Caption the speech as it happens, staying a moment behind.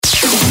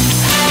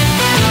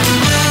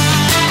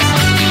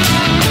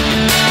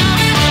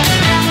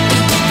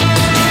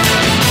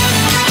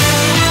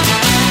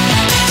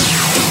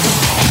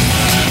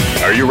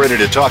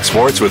ready to talk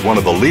sports with one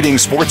of the leading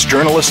sports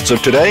journalists of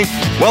today?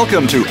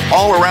 Welcome to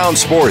All Around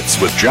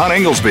Sports with John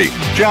Inglesby.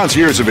 John's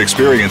years of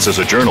experience as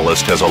a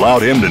journalist has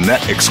allowed him to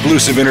net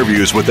exclusive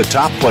interviews with the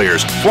top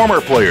players,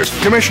 former players,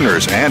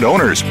 commissioners, and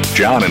owners.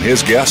 John and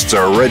his guests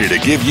are ready to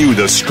give you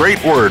the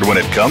straight word when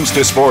it comes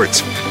to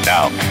sports.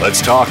 Now, let's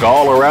talk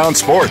all around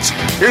sports.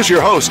 Here's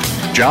your host,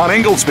 John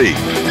Inglesby.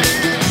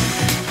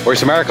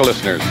 Voice America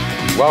listeners,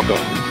 welcome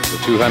to the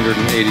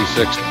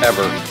 286th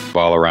ever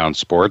All Around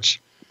Sports.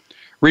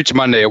 Reach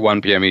Monday at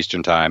 1 p.m.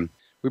 Eastern Time.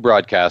 We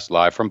broadcast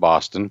live from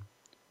Boston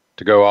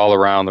to go all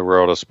around the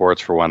world of sports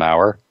for 1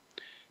 hour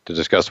to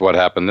discuss what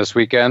happened this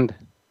weekend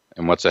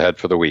and what's ahead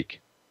for the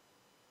week.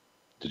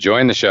 To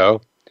join the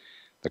show,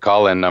 the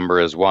call-in number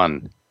is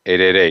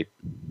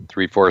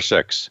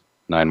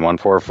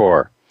 1-888-346-9144,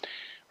 or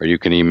you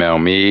can email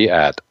me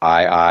at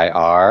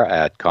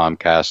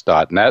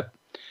iir@comcast.net,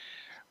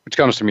 which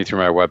comes to me through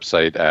my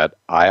website at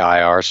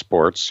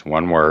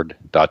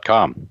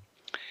iirsports.com.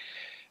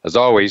 As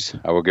always,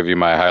 I will give you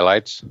my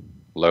highlights,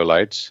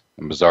 lowlights,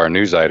 and bizarre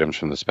news items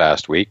from this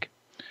past week.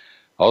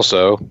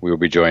 Also, we will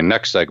be joined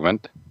next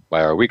segment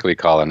by our weekly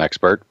call-in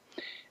expert,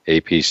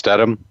 A.P.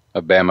 Stedham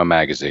of Bama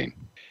Magazine.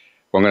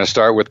 I'm going to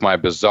start with my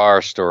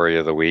bizarre story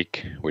of the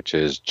week, which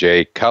is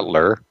Jay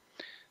Cutler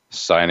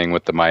signing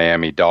with the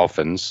Miami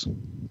Dolphins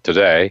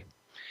today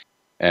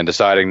and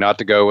deciding not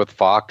to go with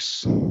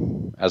Fox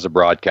as a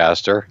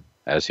broadcaster,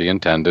 as he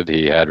intended.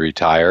 He had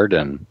retired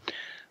and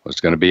was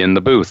going to be in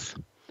the booth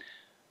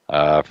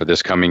for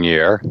this coming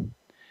year.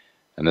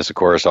 And this, of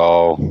course,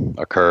 all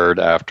occurred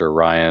after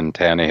Ryan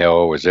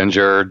Tannehill was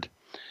injured,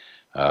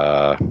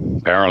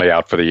 apparently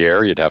out for the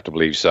year. You'd have to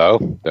believe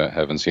so.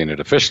 Haven't seen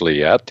it officially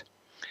yet.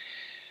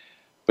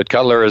 But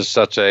Cutler is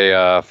such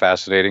a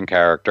fascinating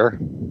character.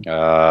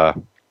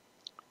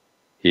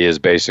 He is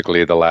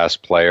basically the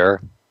last player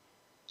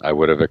I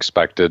would have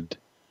expected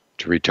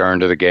to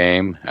return to the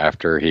game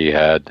after he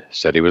had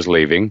said he was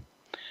leaving.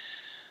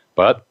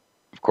 But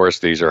of course,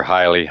 these are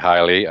highly,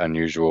 highly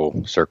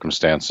unusual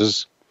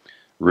circumstances,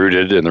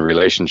 rooted in the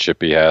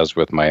relationship he has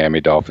with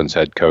Miami Dolphins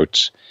head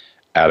coach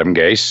Adam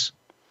Gase.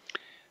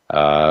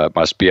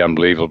 Must be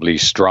unbelievably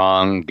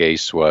strong.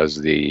 Gase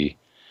was the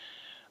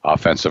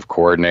offensive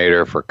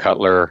coordinator for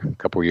Cutler a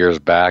couple years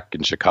back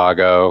in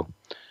Chicago,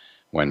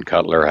 when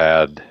Cutler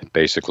had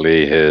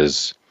basically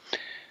his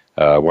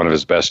one of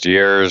his best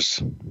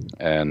years,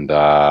 and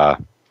by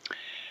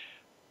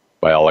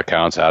all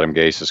accounts, Adam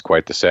Gase is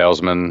quite the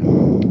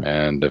salesman.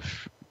 And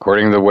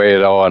according to the way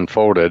it all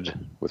unfolded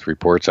with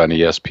reports on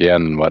ESPN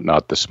and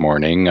whatnot this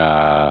morning,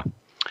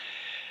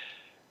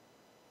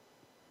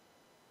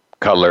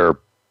 Cutler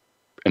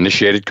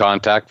initiated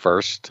contact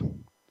first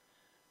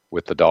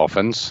with the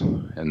Dolphins,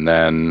 and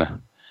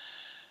then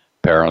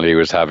apparently he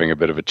was having a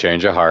bit of a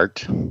change of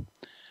heart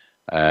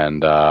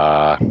and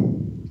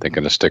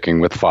thinking of sticking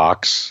with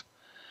Fox.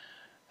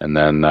 And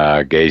then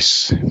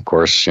Gase, of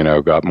course,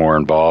 got more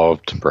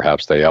involved.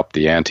 Perhaps they upped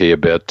the ante a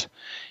bit.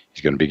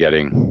 He's going to be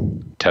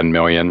getting $10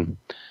 million,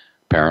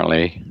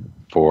 apparently,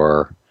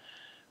 for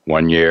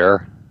 1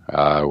 year,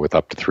 with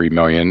up to $3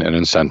 million in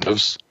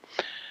incentives.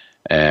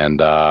 And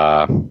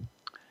then,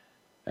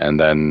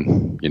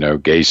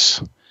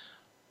 Gase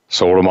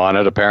sold him on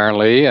it,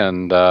 apparently,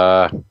 and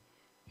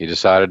he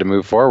decided to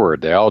move forward.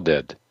 They all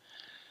did.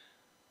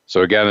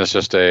 So again, it's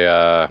just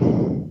a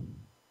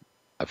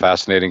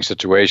fascinating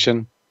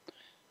situation.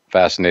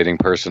 Fascinating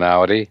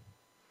personality.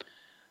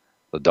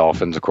 The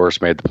Dolphins, of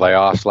course, made the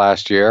playoffs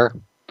last year.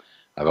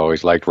 I've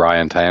always liked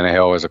Ryan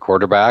Tannehill as a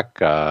quarterback.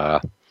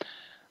 They're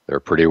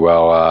pretty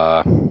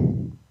well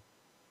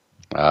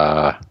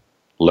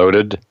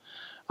loaded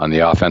on the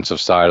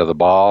offensive side of the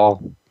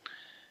ball.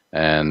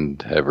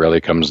 And it really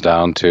comes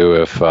down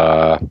to if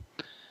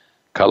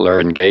Cutler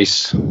and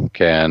Gase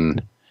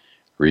can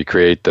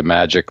recreate the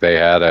magic they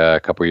had a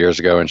couple years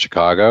ago in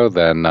Chicago,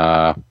 then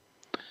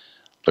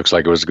looks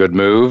like it was a good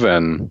move,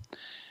 and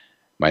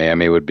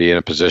Miami would be in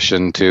a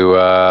position to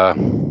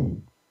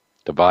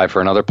vie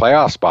for another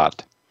playoff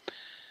spot.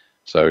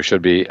 So it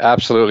should be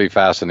absolutely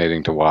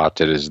fascinating to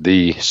watch. It is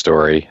the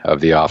story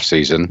of the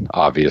offseason,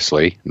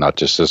 obviously, not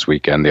just this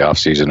weekend, the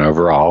offseason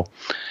overall,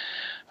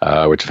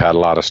 which have had a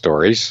lot of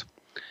stories.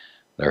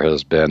 There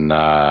has been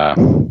a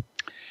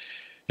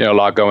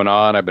lot going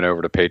on. I've been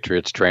over to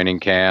Patriots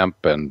training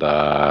camp, and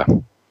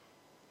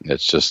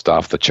it's just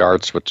off the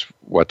charts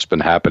what's been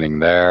happening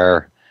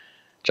there.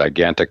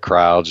 Gigantic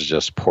crowds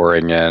just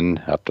pouring in,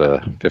 up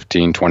to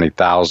 15,000,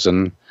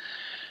 20,000,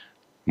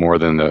 more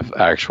than the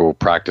actual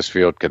practice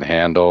field can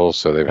handle.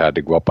 So they've had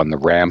to go up on the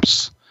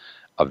ramps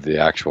of the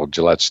actual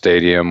Gillette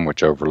Stadium,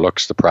 which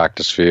overlooks the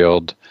practice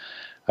field,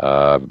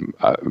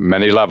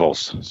 many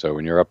levels. So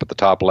when you're up at the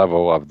top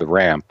level of the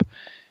ramp,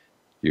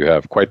 you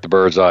have quite the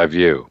bird's eye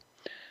view.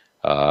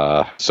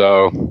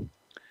 So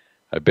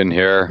I've been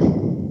here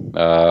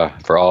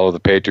for all of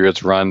the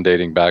Patriots run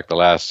dating back the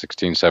last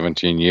 16,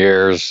 17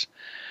 years.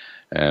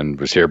 And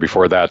was here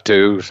before that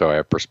too, so I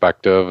have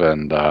perspective,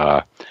 and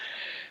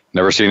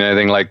never seen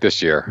anything like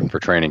this year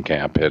for training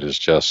camp. It is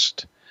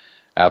just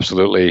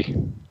absolutely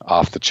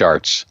off the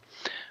charts.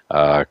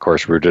 Of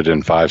course, rooted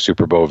in 5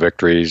 Super Bowl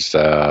victories,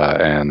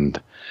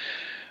 and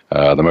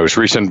the most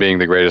recent being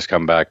the greatest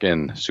comeback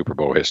in Super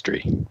Bowl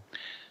history.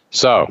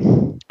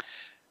 So,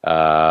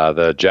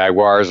 the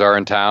Jaguars are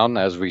in town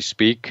as we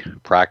speak,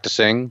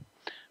 practicing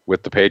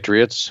with the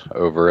Patriots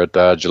over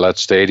at Gillette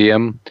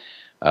Stadium.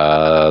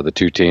 The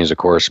two teams, of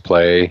course,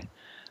 play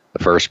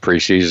the first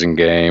preseason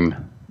game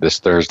this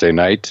Thursday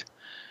night.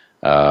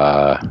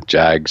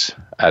 Jags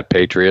at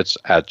Patriots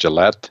at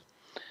Gillette.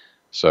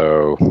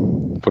 So,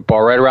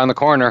 football right around the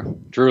corner,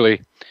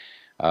 truly.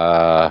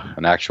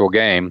 An actual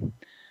game.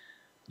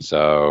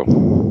 So,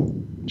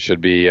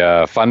 should be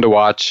fun to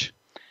watch.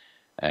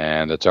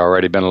 And it's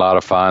already been a lot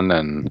of fun.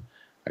 And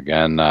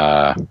again,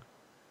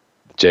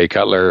 Jay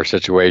Cutler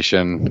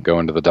situation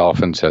going to the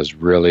Dolphins has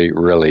really,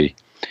 really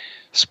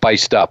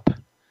spiced up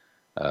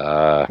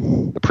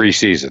the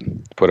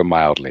preseason, to put it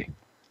mildly.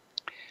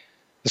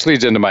 This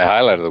leads into my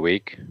highlight of the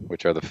week,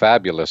 which are the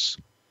fabulous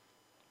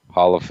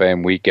Hall of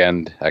Fame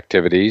weekend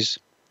activities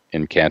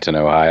in Canton,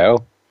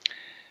 Ohio.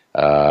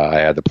 I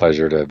had the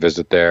pleasure to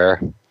visit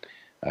there,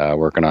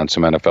 working on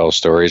some NFL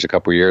stories a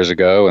couple years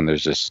ago, and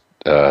there's just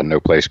no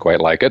place quite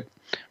like it,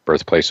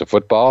 birthplace of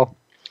football.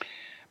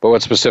 But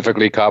what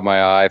specifically caught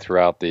my eye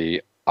throughout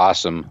the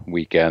awesome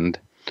weekend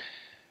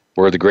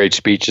were the great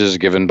speeches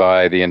given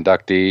by the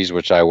inductees,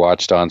 which I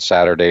watched on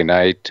Saturday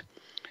night.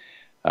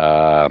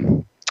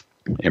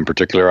 In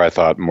particular, I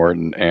thought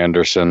Morten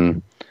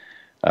Andersen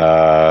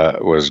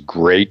was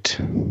great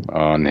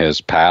on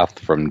his path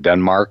from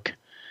Denmark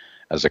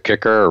as a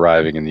kicker,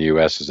 arriving in the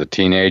U.S. as a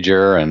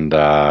teenager, and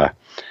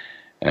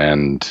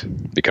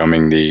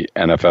becoming the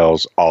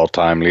NFL's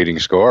all-time leading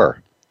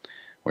scorer,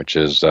 which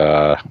is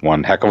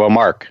one heck of a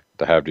mark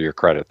to have to your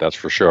credit, that's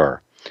for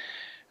sure.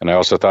 And I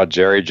also thought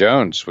Jerry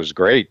Jones was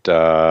great.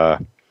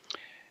 And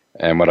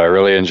what I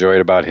really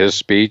enjoyed about his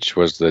speech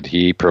was that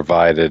he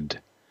provided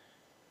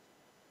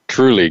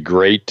truly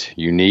great,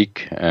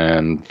 unique,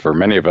 and for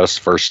many of us,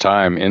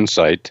 first-time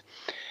insight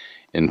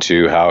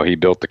into how he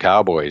built the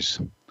Cowboys,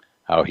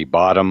 how he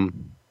bought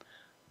them,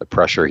 the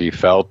pressure he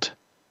felt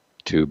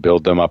to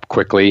build them up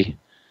quickly,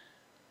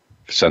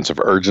 sense of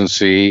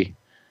urgency,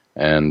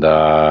 and,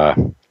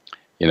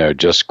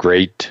 just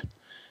great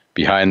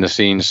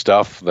behind-the-scenes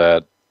stuff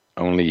that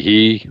only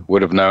he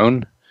would have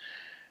known.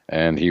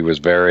 And he was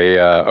very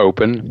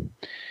open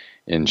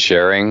in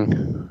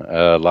sharing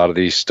a lot of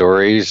these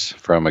stories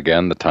from,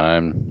 again, the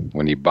time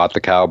when he bought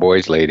the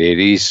Cowboys, late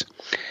 80s.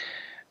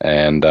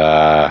 And,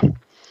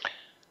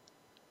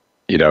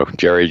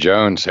 Jerry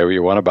Jones, say what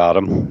you want about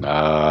him.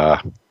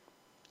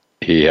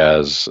 He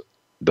has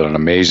done an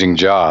amazing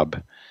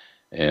job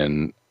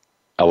in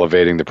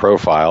elevating the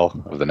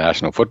profile of the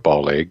National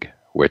Football League,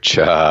 which,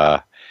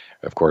 of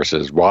course,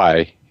 is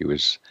why he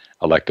was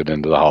elected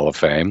into the Hall of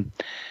Fame.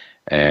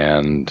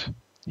 And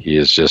he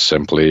is just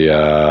simply,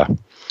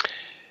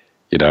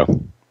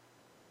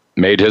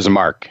 made his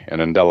mark, an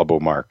indelible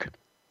mark,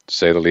 to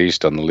say the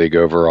least, on the league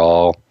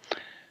overall.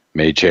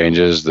 Made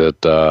changes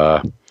that,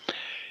 were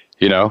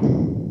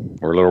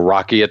a little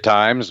rocky at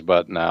times,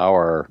 but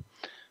now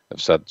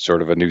have set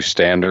sort of a new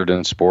standard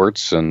in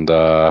sports. And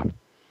so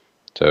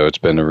it's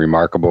been a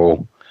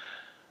remarkable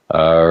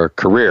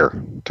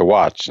career to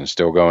watch, and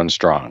still going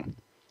strong.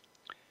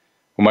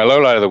 Well, my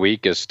lowlight of the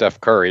week is Steph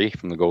Curry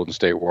from the Golden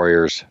State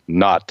Warriors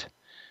not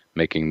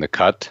making the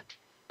cut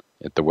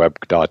at the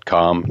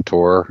Web.com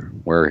tour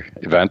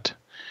event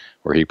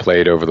where he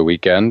played over the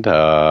weekend. He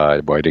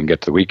didn't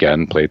get to the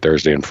weekend, played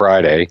Thursday and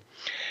Friday.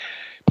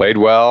 Played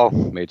well,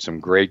 made some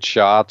great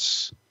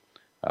shots,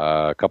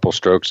 a couple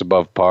strokes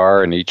above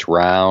par in each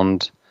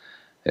round.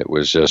 It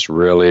was just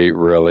really,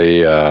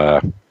 really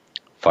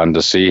fun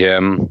to see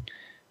him.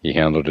 He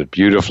handled it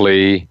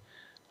beautifully,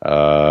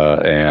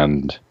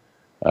 and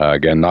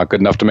again, not good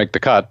enough to make the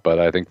cut, but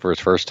I think for his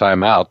first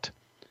time out,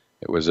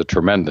 it was a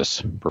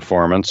tremendous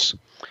performance.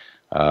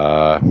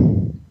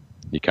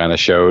 He kind of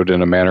showed,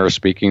 in a manner of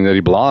speaking, that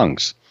he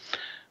belongs.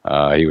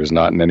 He was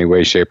not in any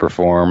way, shape, or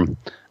form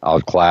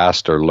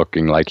outclassed or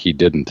looking like he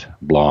didn't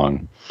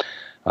belong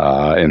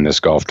in this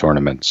golf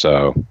tournament.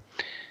 So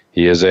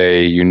he is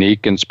a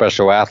unique and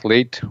special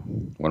athlete,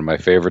 one of my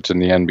favorites in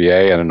the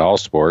NBA and in all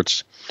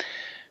sports.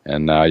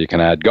 And now you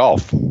can add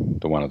golf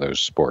to one of those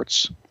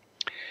sports.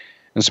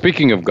 And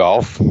speaking of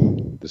golf,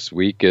 this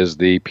week is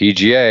the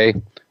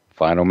PGA,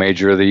 final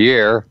major of the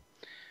year.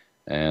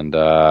 And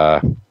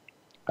I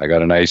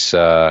got a nice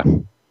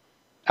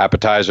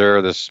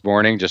appetizer this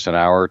morning, just an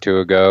hour or two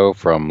ago,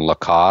 from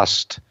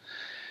Lacoste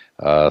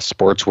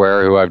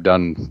Sportswear, who I've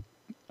done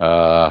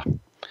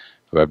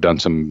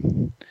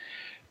some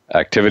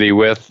activity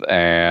with.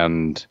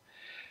 And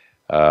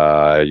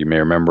you may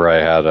remember I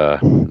had a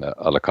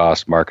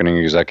Lacoste marketing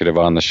executive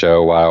on the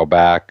show a while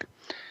back.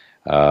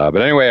 But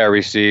anyway, I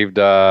received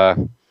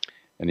an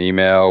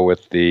email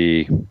with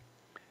the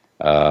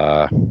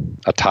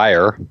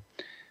attire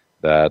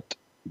that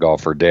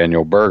golfer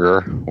Daniel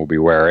Berger will be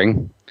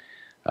wearing.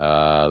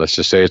 Let's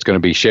just say it's going to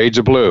be shades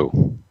of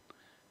blue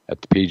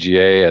at the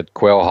PGA at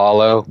Quail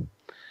Hollow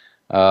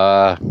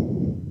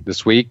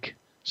this week.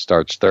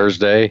 starts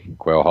Thursday.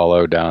 Quail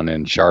Hollow down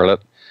in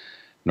Charlotte,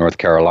 North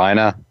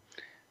Carolina.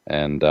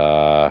 And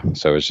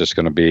so it's just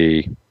going to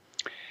be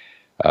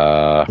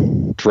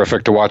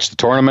terrific to watch the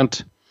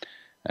tournament.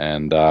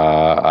 And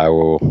I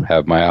will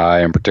have my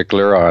eye in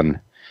particular on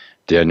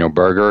Daniel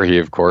Berger. He,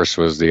 of course,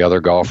 was the other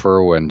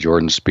golfer when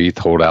Jordan Spieth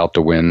holed out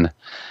to win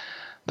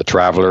the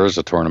Travelers,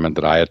 a tournament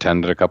that I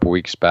attended a couple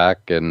weeks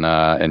back in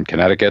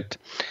Connecticut.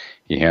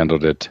 He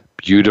handled it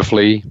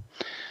beautifully.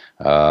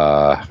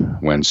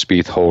 When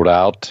Spieth holed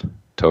out,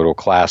 total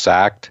class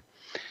act.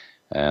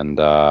 And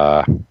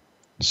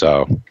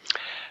so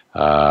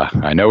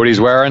I know what he's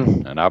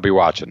wearing, and I'll be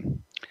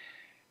watching.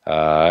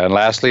 And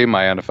lastly,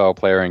 my NFL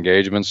player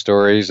engagement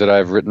stories that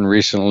I've written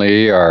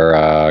recently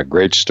are a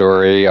great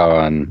story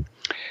on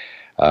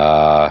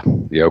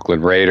the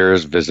Oakland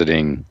Raiders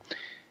visiting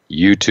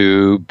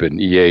YouTube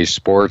and EA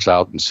Sports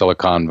out in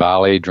Silicon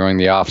Valley during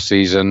the off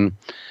season,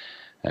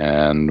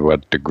 and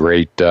what the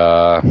great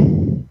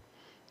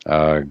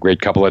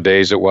couple of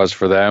days it was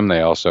for them.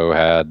 They also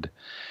had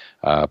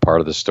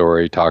part of the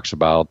story talks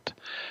about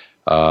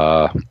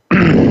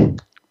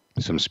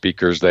some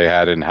speakers they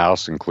had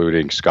in-house,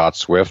 including Scott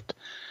Swift,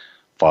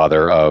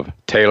 father of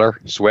Taylor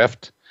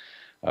Swift,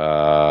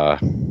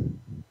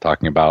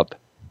 talking about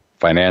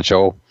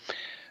financial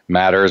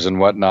matters and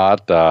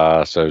whatnot.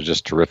 So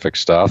just terrific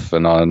stuff.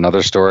 And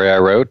another story I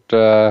wrote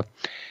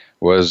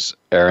was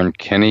Aaron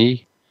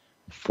Kinney,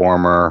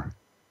 former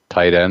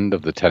tight end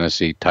of the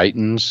Tennessee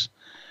Titans,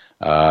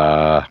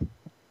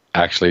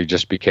 actually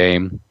just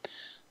became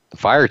the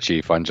fire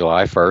chief on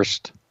July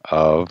 1st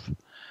of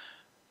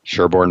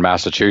Sherborne,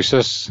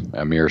 Massachusetts,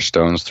 a mere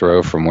stone's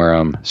throw from where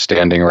I'm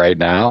standing right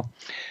now,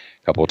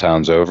 a couple of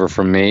towns over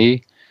from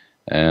me.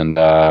 And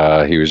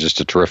he was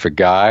just a terrific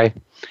guy.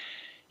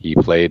 He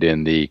played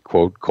in the,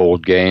 quote,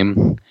 cold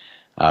game,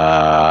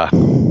 5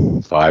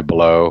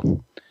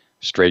 below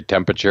straight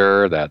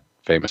temperature, that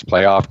famous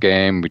playoff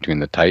game between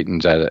the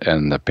Titans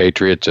and the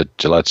Patriots at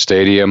Gillette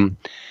Stadium.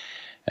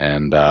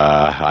 And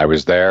I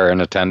was there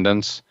in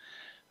attendance.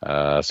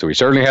 So we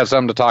certainly had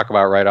something to talk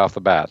about right off the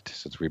bat,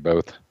 since we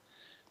both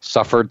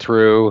suffered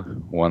through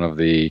one of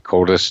the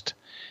coldest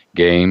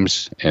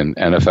games in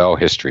NFL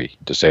history,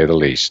 to say the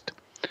least.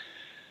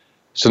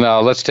 So now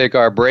let's take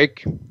our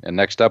break, and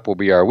next up will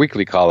be our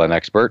weekly call-in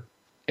expert,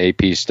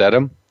 AP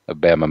Stedham of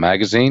Bama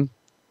Magazine.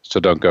 So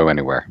don't go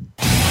anywhere.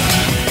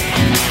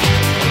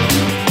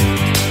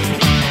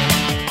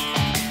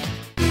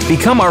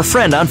 Become our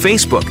friend on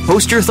Facebook.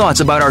 Post your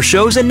thoughts about our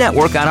shows and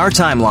network on our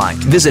timeline.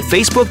 Visit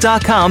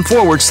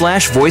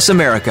facebook.com/Voice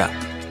America.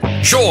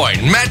 Join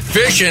Matt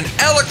Fish and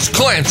Alex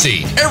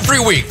Clancy every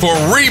week for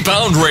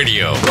Rebound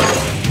Radio.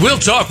 We'll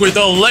talk with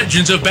the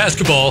legends of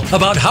basketball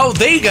about how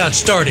they got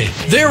started,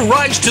 their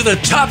rise to the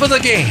top of the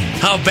game,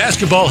 how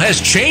basketball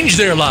has changed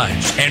their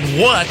lives, and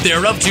what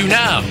they're up to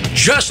now.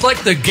 Just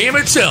like the game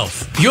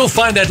itself, you'll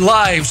find that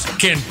lives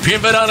can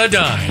pivot on a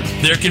dime.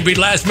 There can be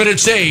last-minute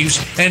saves,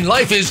 and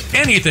life is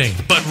anything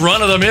but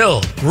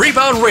run-of-the-mill.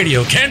 Rebound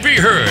Radio can be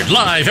heard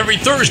live every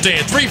Thursday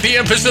at 3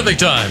 p.m. Pacific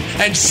Time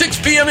and 6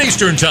 p.m.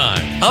 Eastern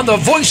Time on the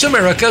Voice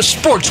America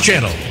Sports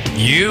Channel.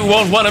 You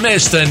won't want to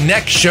miss the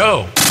next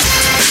show.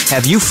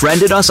 Have you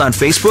friended us on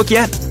Facebook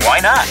yet? Why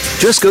not?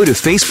 Just go to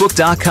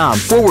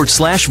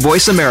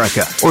facebook.com/Voice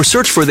America or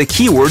search for the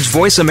keywords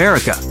Voice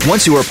America.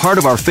 Once you are part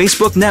of our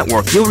Facebook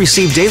network, you'll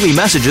receive daily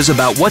messages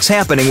about what's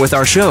happening with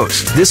our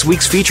shows, this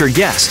week's featured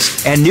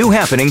guests, and new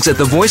happenings at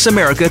the Voice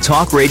America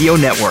Talk Radio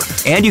Network.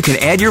 And you can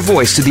add your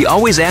voice to the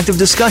always active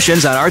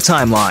discussions on our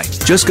timeline.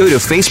 Just go to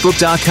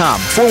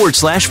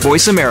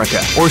facebook.com/Voice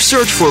America or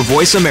search for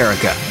Voice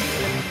America.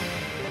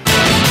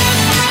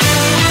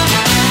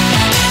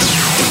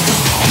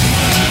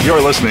 You're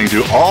listening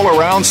to All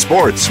Around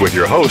Sports with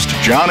your host,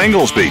 John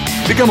Inglesby.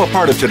 Become a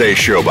part of today's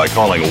show by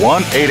calling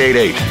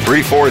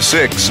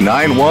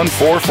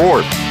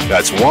 1-888-346-9144.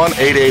 That's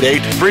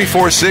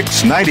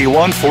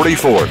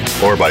 1-888-346-9144.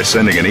 Or by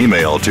sending an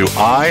email to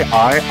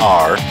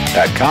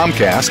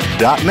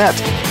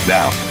iir@comcast.net.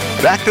 Now,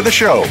 back to the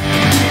show.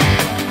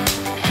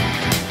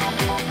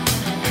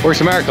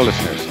 Voice America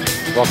listeners,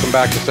 welcome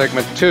back to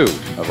segment 2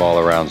 of All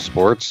Around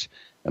Sports.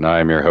 And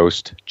I am your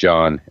host,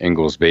 John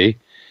Inglesby.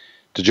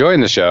 To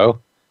join the show,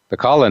 the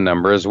call-in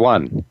number is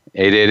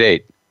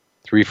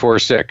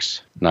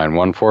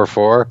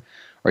 1-888-346-9144,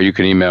 or you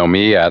can email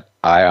me at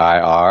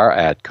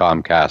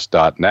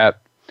iir@comcast.net.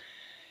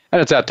 And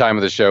it's that time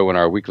of the show when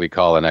our weekly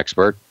call-in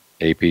expert,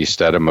 AP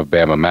Stedham of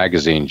Bama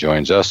Magazine,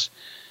 joins us.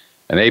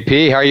 And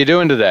AP, how are you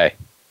doing today?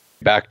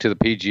 Back to the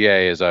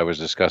PGA, as I was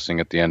discussing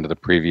at the end of the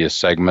previous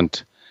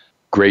segment.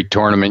 Great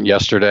tournament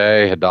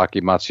yesterday.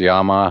 Hideki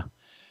Matsuyama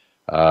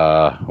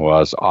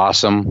was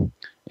awesome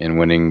in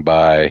winning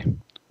by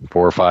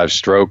 4 or 5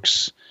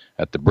 strokes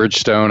at the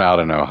Bridgestone out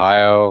in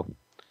Ohio.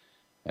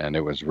 And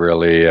it was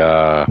really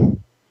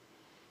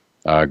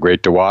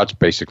great to watch.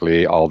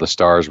 Basically, all the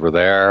stars were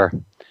there,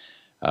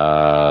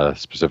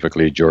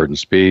 specifically Jordan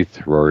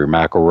Spieth, Rory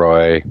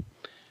McIlroy,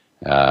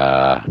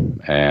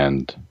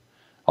 and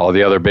all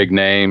the other big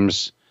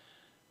names.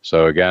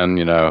 So again,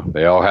 you know,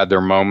 they all had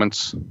their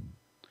moments.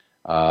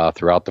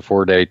 throughout the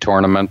 4-day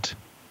tournament.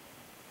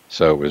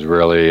 So it was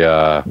really,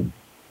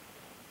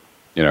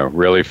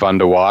 really fun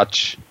to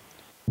watch.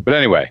 But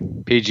anyway,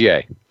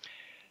 PGA.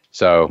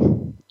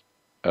 So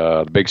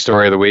the big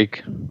story of the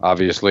week,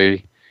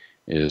 obviously,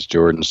 is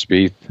Jordan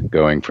Spieth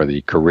going for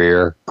the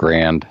career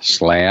Grand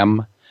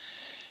Slam,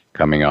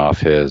 coming off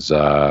his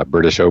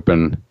British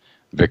Open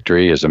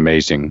victory, his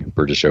amazing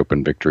British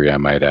Open victory, I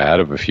might add,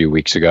 of a few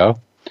weeks ago,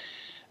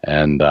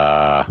 and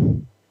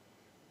won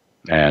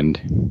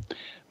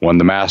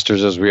the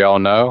Masters, as we all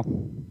know.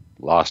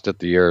 Lost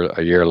it a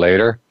year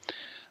later.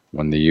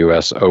 Won the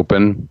U.S.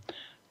 Open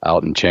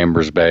out in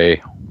Chambers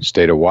Bay,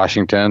 state of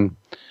Washington,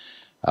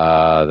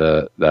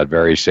 that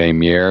very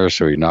same year.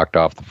 So he knocked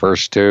off the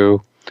first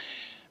two.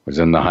 Was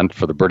in the hunt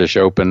for the British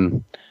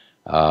Open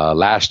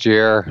last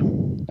year,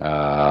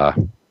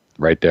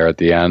 right there at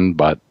the end,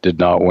 but did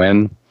not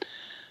win.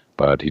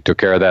 But he took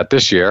care of that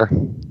this year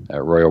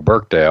at Royal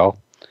Birkdale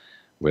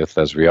with,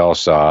 as we all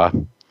saw,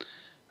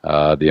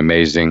 the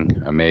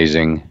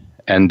amazing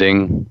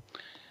ending,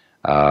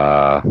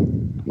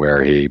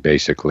 where he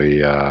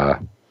basically,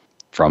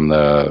 from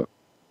the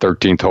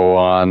 13th hole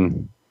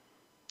on,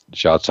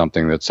 shot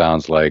something that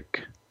sounds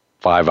like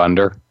 5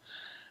 under,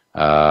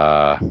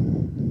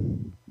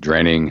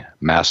 draining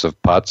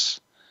massive putts.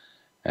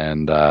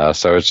 And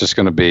so it's just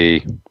going to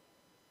be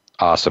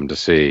awesome to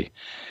see.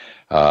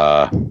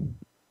 So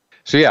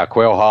yeah,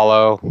 Quail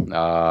Hollow,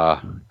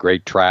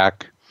 great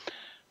track.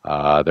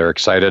 They're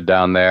excited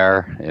down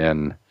there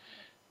in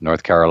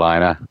North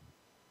Carolina,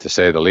 to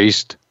say the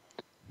least.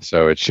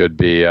 So it should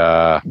be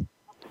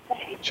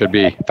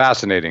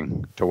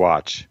fascinating to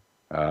watch,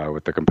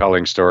 with the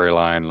compelling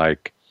storyline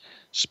like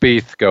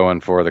Spieth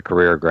going for the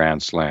career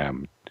Grand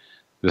Slam.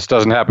 This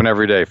doesn't happen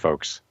every day,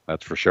 folks.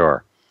 That's for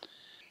sure.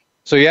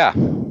 So yeah.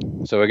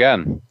 So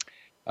again,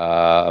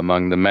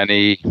 among the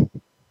many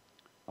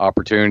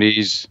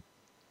opportunities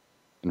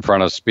in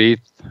front of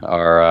Spieth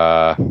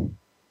are,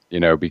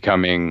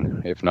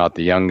 becoming, if not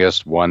the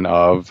youngest, one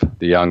of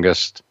the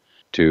youngest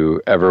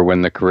to ever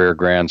win the career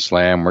Grand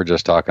Slam. We're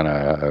just talking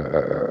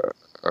a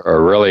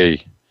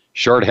really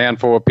short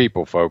handful of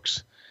people,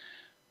 folks,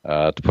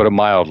 to put it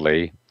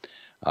mildly.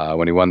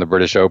 When he won the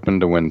British Open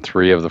to win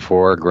 3 of the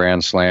 4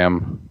 Grand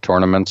Slam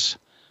tournaments,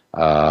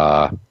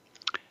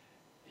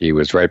 he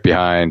was right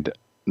behind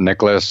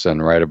Nicklaus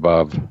and right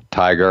above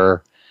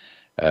Tiger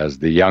as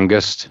the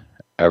youngest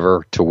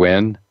ever to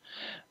win.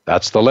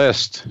 That's the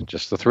list,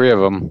 just the 3 of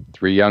them,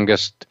 3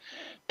 youngest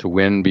to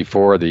win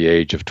before the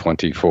age of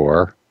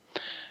 24.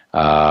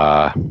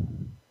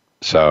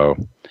 So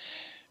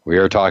we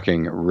are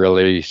talking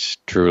really,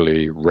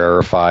 truly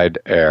rarefied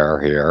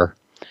air here.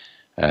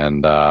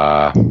 And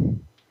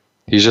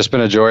he's just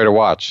been a joy to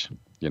watch,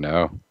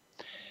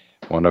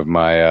 One of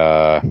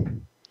my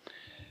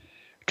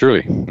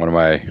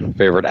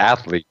favorite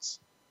athletes,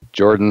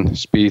 Jordan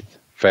Spieth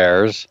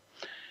fares.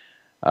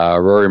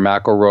 Rory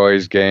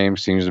McIlroy's game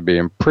seems to be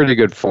in pretty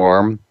good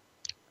form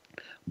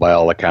by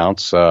all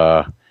accounts.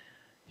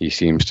 He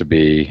seems to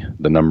be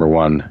the number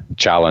one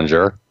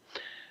challenger.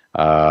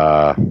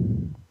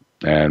 And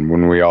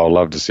wouldn't we all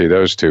love to see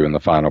those two in the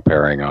final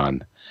pairing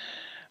on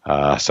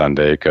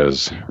Sunday,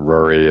 because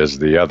Rory is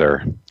the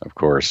other, of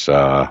course,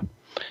 young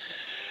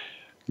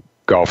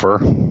golfer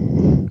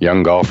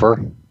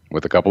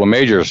with a couple of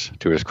majors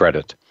to his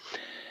credit.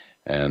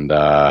 And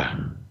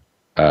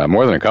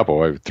more than a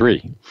couple,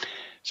 3.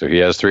 So he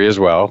has 3 as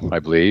well, I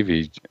believe.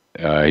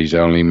 He's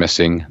only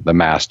missing the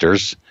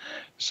Masters,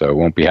 so it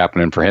won't be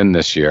happening for him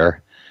this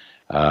year.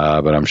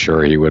 But I'm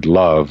sure he would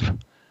love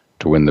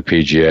to win the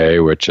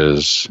PGA, which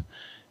is,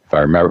 if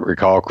I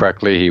recall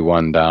correctly, he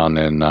won down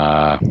in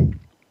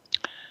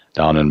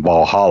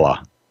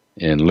Valhalla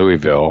in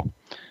Louisville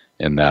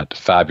in that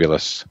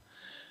fabulous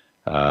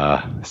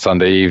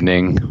Sunday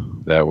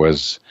evening that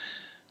was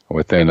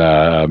within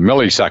a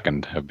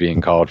millisecond of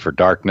being called for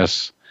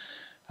darkness.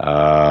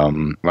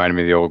 Reminded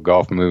me of the old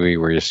golf movie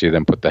where you see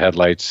them put the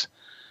headlights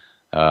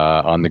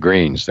on the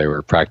greens. They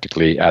were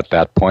practically at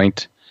that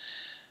point,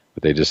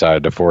 but they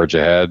decided to forge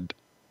ahead,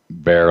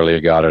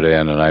 barely got it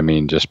in, and I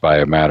mean just by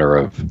a matter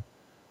of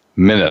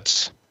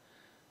minutes.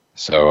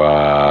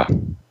 So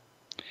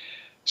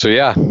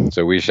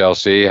we shall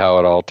see how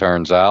it all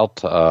turns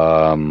out.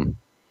 A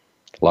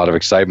lot of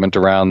excitement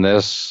around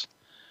this.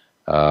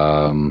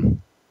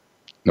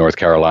 North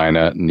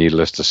Carolina,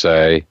 needless to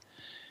say,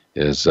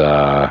 is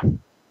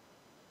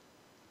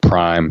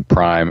prime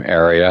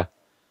area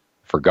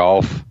for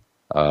golf.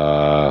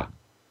 The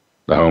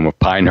home of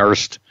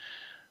Pinehurst,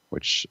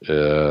 which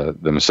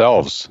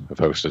themselves have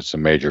hosted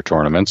some major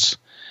tournaments.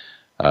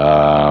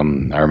 I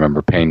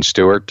remember Payne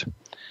Stewart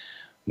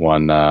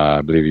won,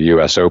 I believe, a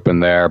U.S. Open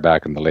there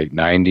back in the late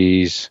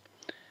 90s.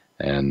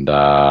 And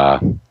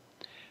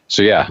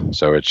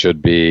so it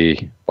should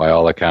be, by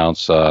all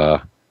accounts,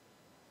 very,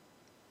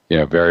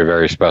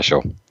 very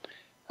special.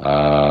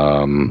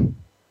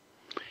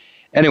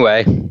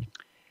 Anyway,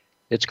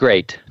 it's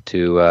great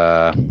to,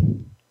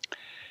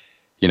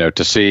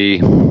 to see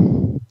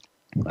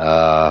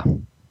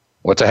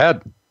what's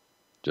ahead.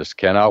 Just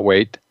cannot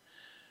wait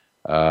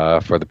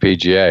for the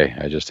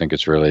PGA. I just think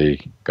it's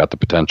really got the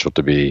potential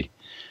to be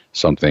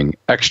something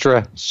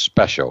extra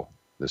special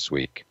this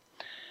week.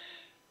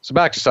 So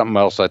back to something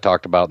else I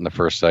talked about in the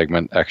first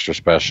segment, extra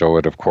special.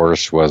 It, of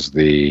course, was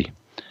the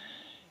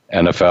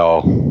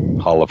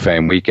NFL Hall of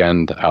Fame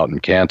weekend out in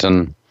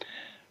Canton.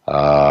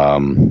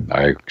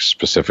 I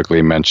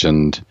specifically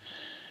mentioned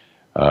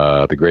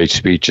the great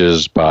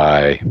speeches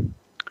by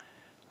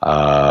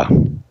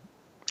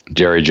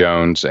Jerry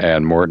Jones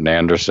and Morton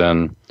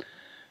Anderson.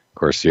 Of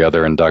course, the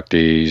other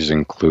inductees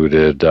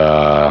included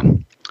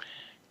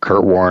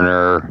Kurt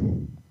Warner,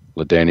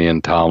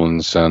 LaDainian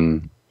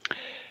Tomlinson,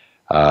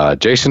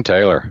 Jason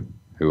Taylor,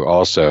 who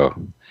also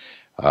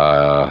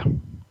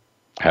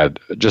had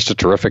just a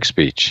terrific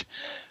speech.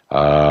 He,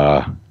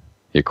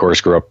 of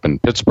course, grew up in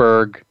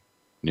Pittsburgh,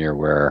 near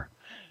where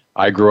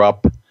I grew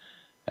up.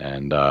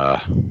 And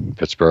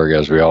Pittsburgh,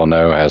 as we all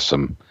know, has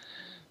some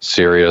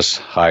serious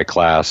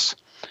high-class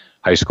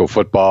high school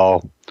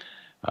football.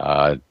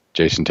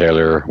 Jason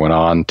Taylor went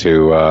on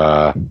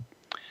to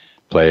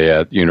play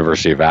at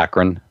University of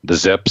Akron, the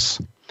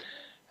Zips.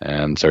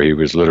 And so he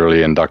was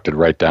literally inducted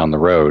right down the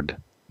road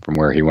from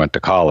where he went to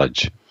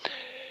college.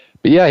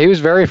 But yeah, he was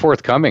very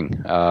forthcoming.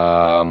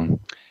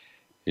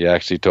 He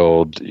actually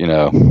told,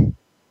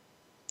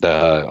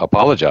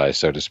 apologized,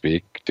 so to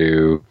speak,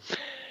 to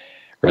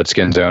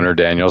Redskins owner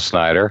Daniel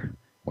Snyder.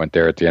 Went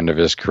there at the end of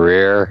his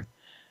career.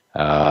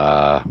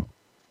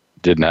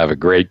 Didn't have a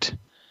great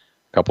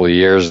couple of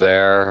years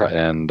there.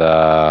 And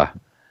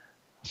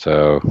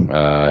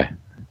so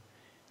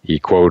he,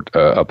 quote,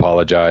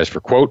 apologized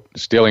for, quote,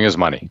 stealing his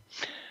money.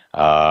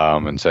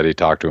 And said he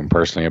talked to him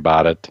personally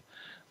about it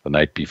the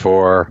night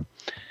before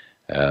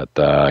at,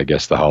 I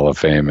guess, the Hall of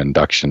Fame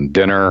induction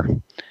dinner.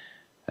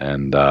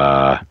 And,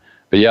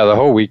 but yeah, the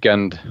whole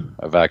weekend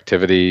of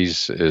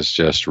activities is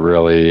just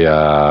really,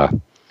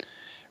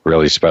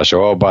 really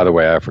special. Oh, by the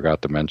way, I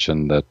forgot to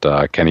mention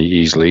that Kenny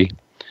Easley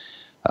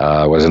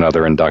was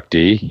another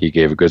inductee. He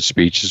gave a good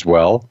speech as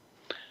well.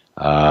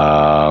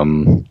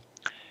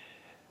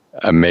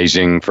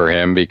 Amazing for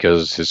him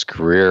because his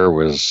career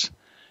was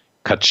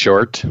cut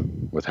short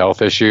with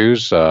health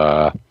issues.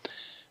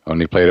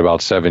 Only played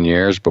about 7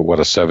 years, but what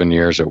a 7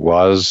 years it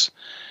was.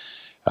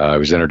 He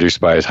was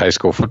introduced by his high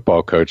school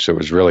football coach, so it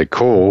was really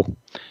cool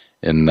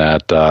in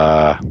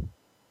that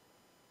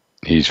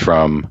he's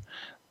from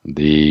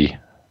the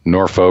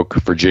Norfolk,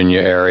 Virginia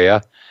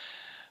area.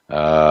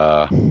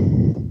 A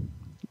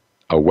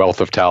wealth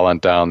of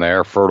talent down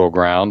there, fertile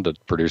ground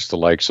that produced the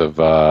likes of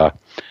Allen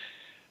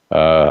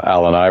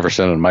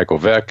Iverson and Michael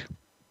Vick.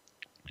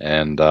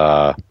 And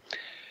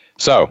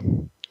so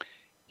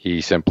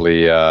he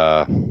simply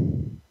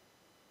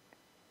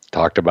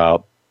talked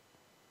about,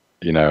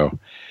 the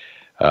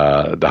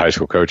high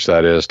school coach,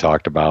 that is,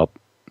 talked about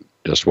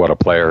just what a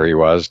player he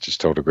was,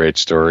 just told a great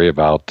story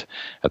about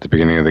at the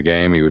beginning of the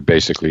game. He would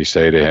basically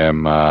say to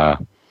him, to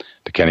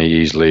Kenny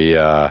Easley,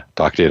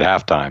 talk to you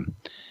at halftime.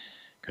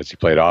 Because he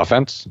played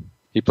offense,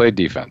 he played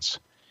defense.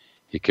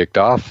 He kicked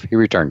off, he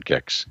returned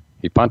kicks.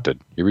 He punted,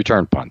 he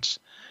returned punts.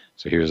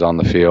 So he was on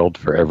the field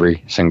for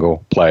every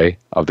single play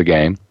of the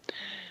game.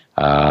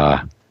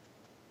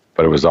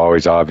 But it was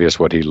always obvious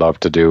what he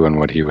loved to do and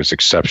what he was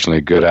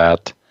exceptionally good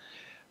at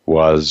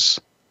was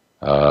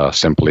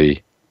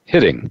simply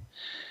hitting.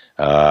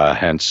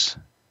 Hence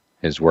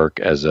his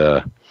work as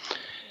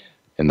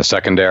in the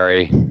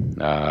secondary,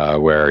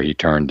 where he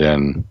turned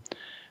in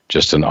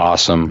just an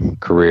awesome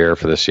career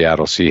for the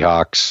Seattle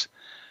Seahawks.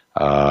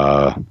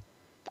 NFL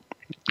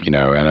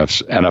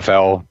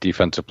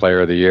Defensive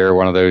Player of the Year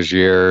one of those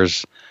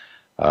years.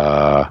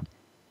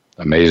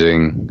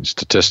 Amazing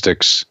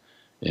statistics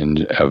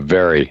in a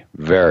very,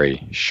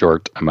 very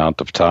short amount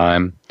of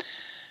time.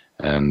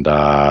 And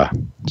so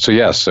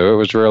it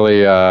was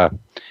really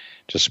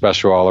just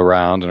special all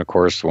around. And, of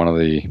course, one of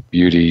the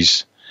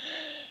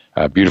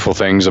beautiful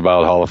things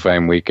about Hall of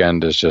Fame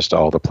weekend is just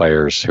all the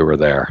players who were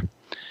there.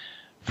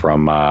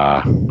 From,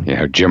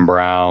 Jim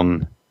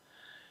Brown,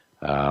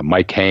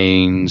 Mike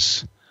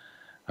Haynes,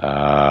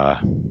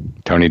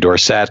 Tony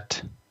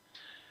Dorsett,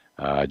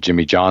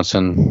 Jimmy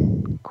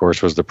Johnson, of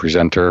course, was the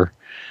presenter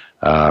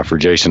for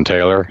Jason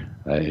Taylor.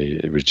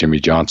 It was Jimmy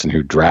Johnson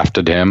who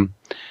drafted him.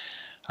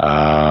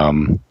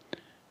 And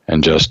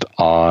just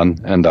on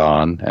and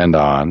on and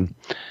on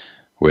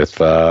with,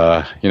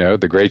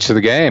 the greats of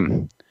the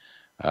game.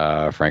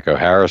 Franco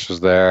Harris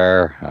was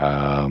there.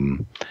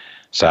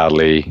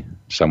 Sadly,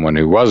 someone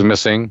who was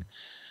missing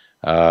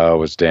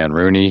was Dan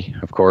Rooney,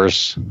 of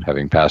course,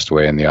 having passed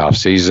away in the off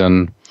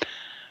season.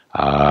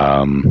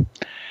 So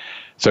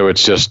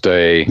it's just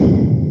a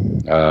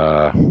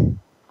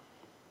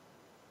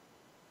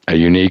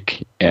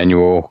unique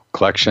annual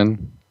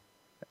collection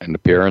and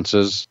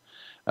appearances.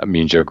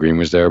 Mean Joe Green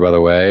was there, by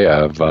the way,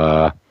 of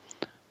the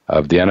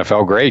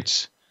NFL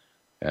greats,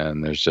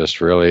 and there's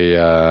just really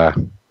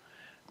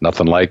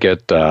nothing like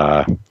it.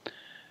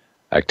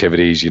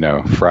 Activities,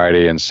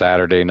 Friday and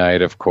Saturday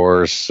night, of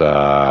course.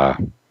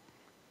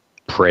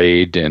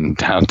 Parade in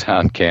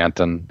downtown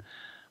Canton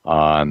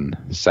on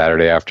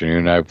Saturday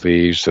afternoon, I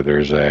believe. So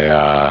there's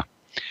a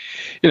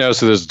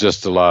So there's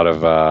just a lot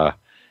of,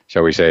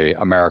 shall we say,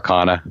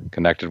 Americana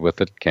connected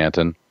with it.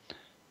 Canton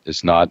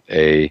is not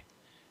a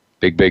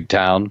big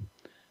town,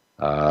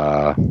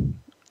 to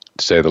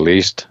say the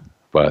least,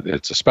 but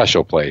it's a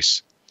special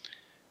place.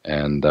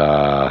 And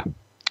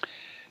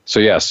so,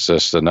 yes,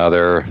 just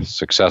another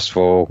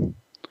successful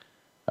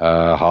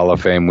Hall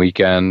of Fame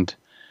weekend.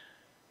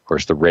 Of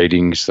course, the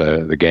ratings,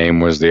 the game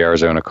was the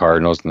Arizona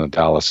Cardinals and the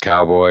Dallas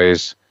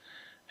Cowboys.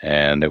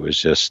 And it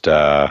was just,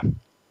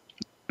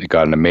 it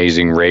got an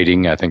amazing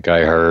rating. I think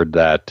I heard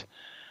that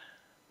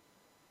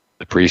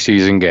the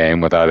preseason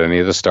game, without any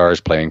of the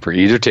stars playing for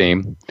either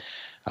team,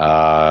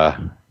 got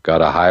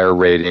a higher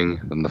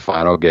rating than the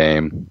final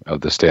game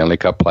of the Stanley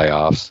Cup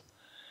playoffs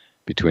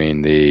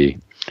between the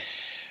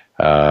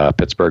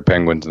Pittsburgh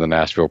Penguins and the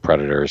Nashville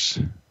Predators.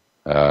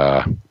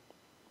 Nothing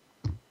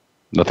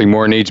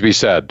more needs to be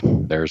said.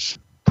 There's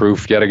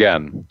proof yet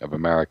again of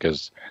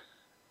America's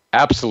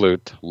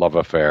absolute love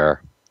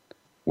affair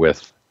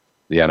with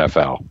the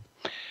NFL.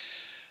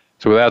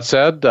 So with that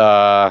said,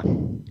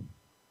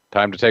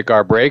 time to take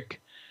our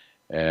break,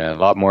 and a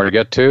lot more to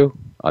get to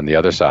on the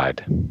other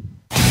side.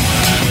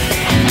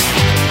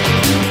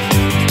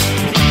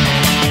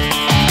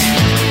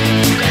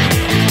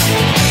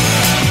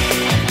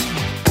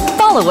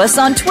 Follow us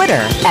on Twitter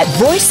at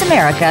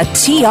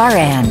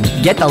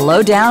VoiceAmericaTRN. Get the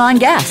lowdown on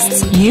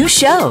guests, new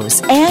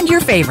shows, and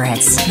your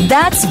favorites.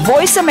 That's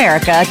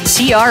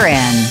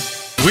VoiceAmericaTRN.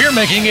 We're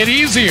making it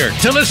easier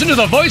to listen to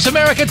the Voice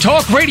America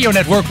Talk Radio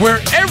Network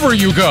wherever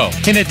you go.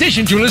 In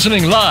addition to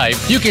listening live,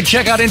 you can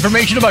check out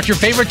information about your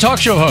favorite talk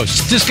show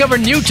hosts, discover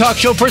new talk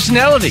show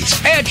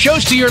personalities, add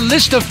shows to your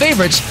list of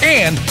favorites,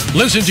 and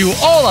listen to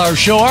all our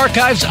show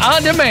archives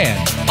on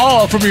demand.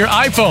 All from your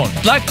iPhone,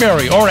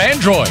 BlackBerry, or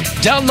Android.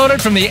 Download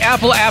it from the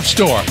Apple App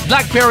Store,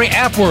 BlackBerry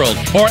App World,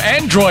 or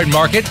Android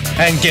Market,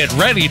 and get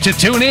ready to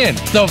tune in.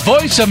 The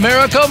Voice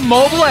America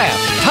mobile app,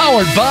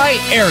 powered by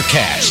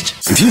Aircast.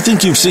 If you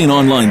think you've seen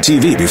online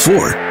TV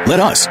before, let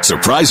us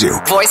surprise you.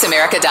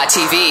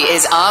 VoiceAmerica.tv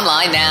is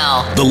online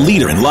now. The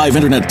leader in live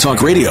internet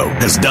talk radio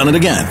has done it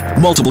again.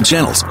 Multiple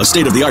channels, a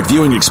state-of-the-art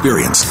viewing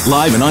experience,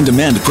 live and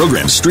on-demand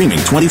programs streaming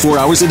 24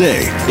 hours a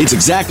day. It's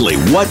exactly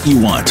what you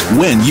want,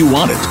 when you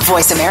want it.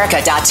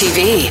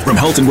 VoiceAmerica.tv. From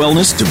health and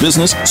wellness to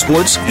business,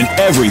 sports, and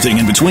everything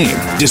in between.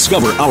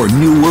 Discover our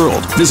new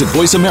world. Visit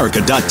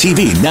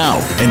VoiceAmerica.tv now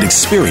and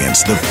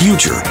experience the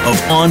future of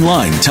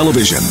online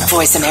television.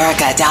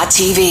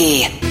 VoiceAmerica.tv.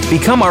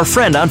 Become our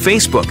friend on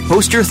Facebook.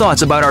 Post your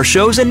thoughts about our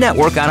shows and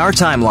network on our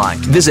timeline.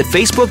 Visit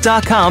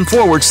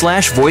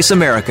Facebook.com/Voice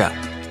America.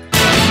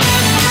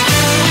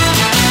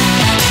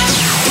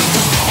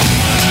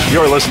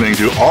 You're listening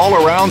to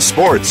All Around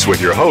Sports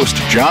with your host,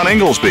 John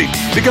Inglesby.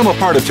 Become a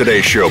part of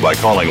today's show by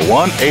calling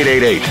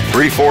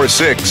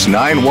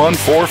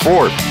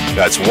 1-888-346-9144.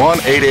 That's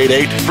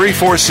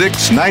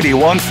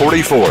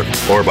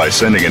 1-888-346-9144. Or by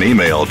sending an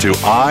email to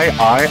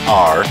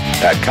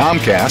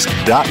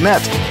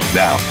iir@comcast.net.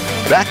 Now,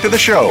 back to the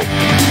show.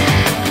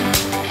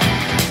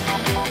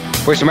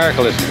 Voice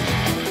America listeners,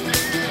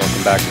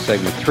 welcome back to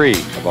segment 3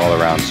 of All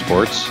Around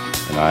Sports,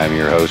 and I am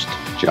your host,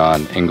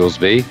 John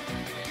Inglesby.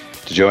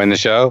 To join the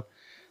show,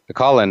 the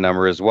call-in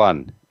number is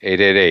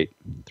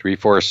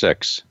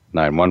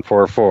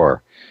 1-888-346-9144,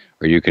 or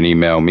you can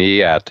email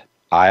me at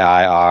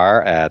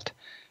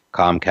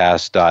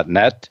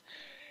iir@comcast.net.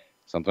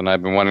 Something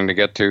I've been wanting to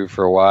get to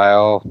for a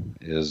while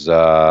is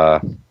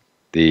the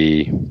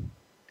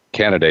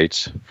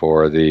candidates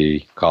for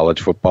the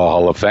College Football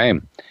Hall of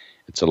Fame.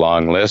 It's a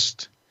long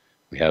list.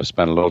 We have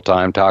spent a little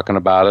time talking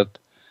about it,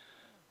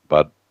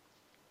 but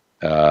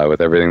with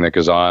everything that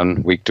goes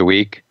on week to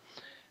week,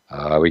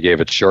 we gave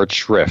it short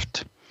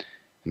shrift.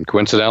 And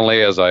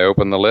coincidentally, as I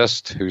open the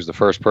list, who's the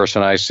first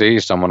person I see?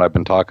 Someone I've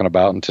been talking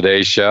about in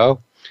today's show.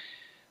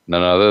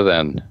 None other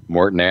than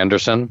Morton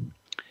Anderson.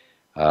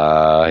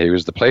 He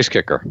was the place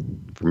kicker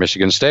for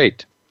Michigan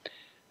State.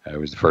 He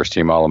was the first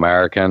team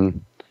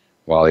All-American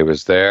while he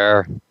was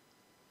there.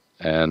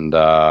 And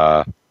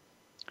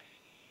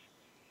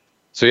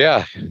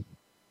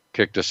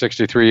kicked a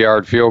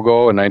 63-yard field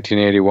goal in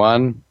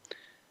 1981,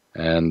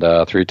 and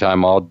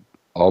three-time All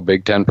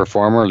Big Ten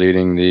performer,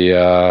 leading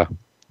the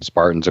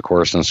Spartans, of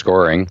course, in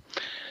scoring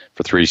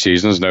for 3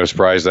 seasons. No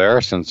surprise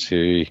there, since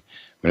he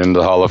went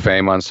into the Hall of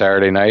Fame on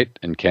Saturday night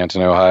in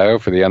Canton, Ohio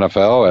for the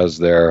NFL as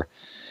their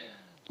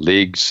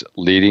league's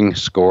leading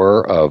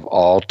scorer of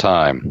all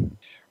time.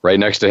 Right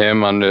next to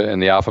him in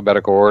the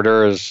alphabetical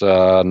order is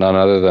none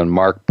other than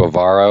Mark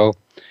Bavaro.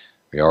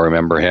 We all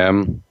remember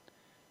him,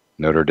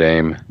 Notre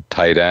Dame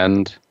tight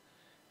end,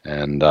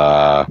 and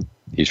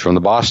he's from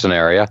the Boston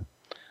area,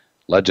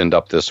 legend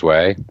up this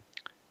way,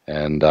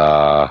 and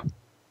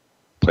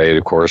played,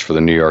 of course, for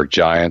the New York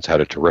Giants,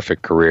 had a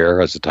terrific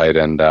career as a tight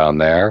end down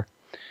there.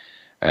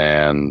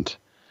 And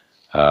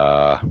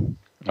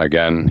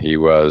again, he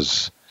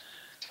was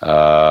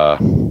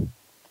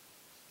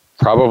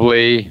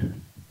probably,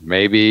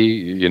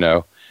 maybe,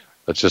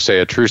 let's just say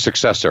a true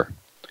successor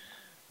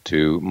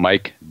to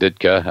Mike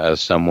Ditka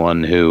as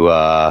someone who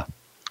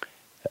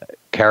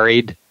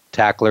carried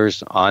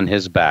tacklers on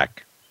his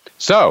back.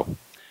 So,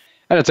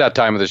 and it's that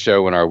time of the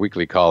show when our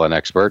weekly call-in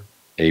expert,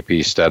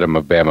 AP Stedham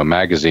of Bama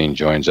Magazine,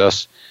 joins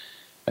us.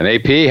 And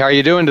AP, how are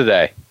you doing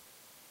today?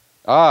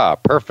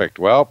 Perfect.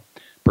 Well,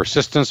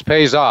 persistence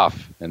pays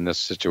off in this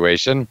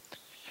situation,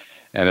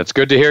 and it's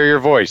good to hear your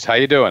voice. How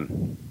you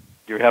doing?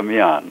 You have me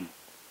on.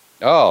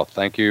 Oh,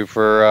 thank you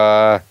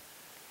for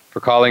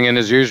calling in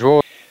as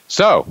usual.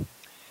 So,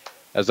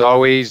 as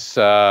always,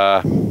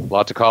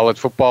 lots of college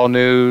football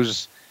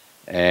news,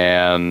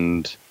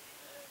 and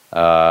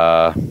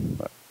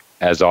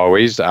as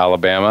always,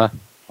 Alabama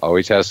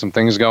always has some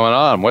things going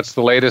on. What's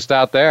the latest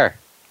out there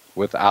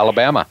with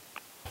Alabama?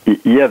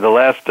 Yeah, the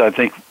last, I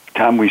think,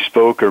 time we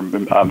spoke, or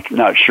I'm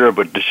not sure,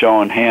 but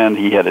Deshaun Hand,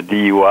 he had a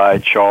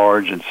DUI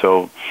charge, and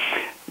so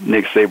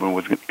Nick Saban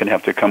was going to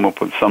have to come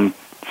up with some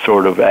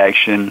sort of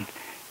action,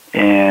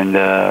 and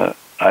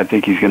I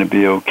think he's going to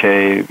be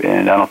okay,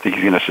 and I don't think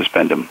he's going to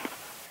suspend him.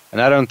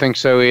 And I don't think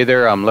so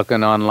either. I'm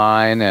looking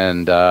online,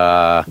 and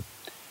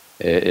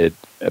it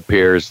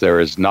appears there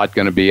is not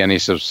going to be any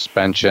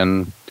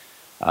suspension.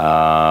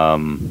 So,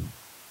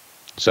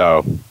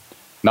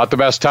 not the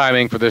best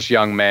timing for this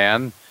young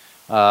man.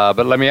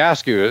 But let me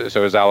ask you,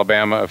 so is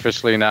Alabama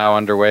officially now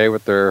underway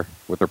with their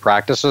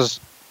practices?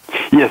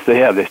 Yes, they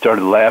have. They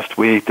started last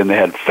week, then they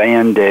had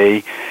Fan Day.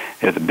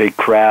 They had a big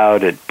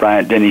crowd at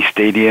Bryant-Denny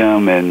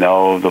Stadium, and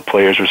all the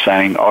players were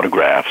signing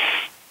autographs.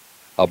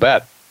 I'll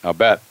bet.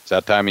 It's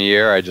that time of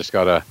year. I just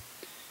got a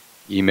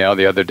email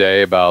the other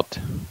day about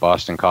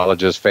Boston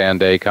College's Fan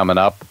Day coming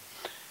up.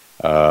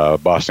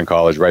 Boston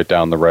College right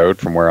down the road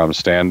from where I'm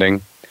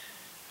standing.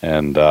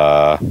 And,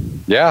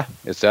 yeah,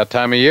 it's that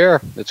time of year.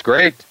 It's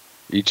great.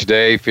 Each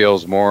day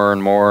feels more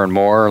and more and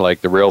more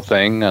like the real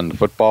thing on the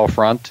football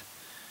front.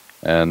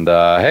 And,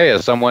 hey,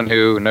 as someone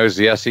who knows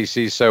the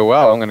SEC so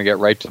well, I'm going to get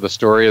right to the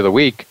story of the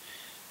week,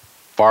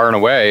 far and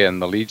away, and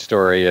the lead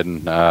story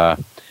in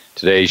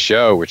today's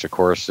show, which, of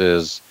course,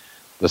 is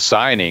the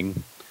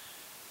signing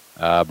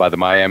by the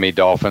Miami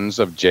Dolphins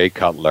of Jay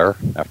Cutler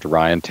after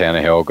Ryan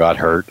Tannehill got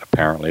hurt.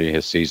 Apparently,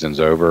 his season's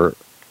over,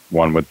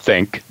 one would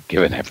think,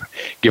 given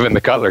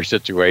the Cutler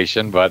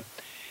situation. But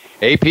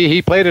AP,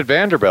 he played at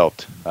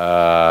Vanderbilt,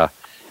 an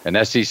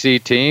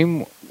SEC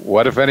team.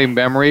 What, if any,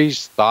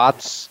 memories,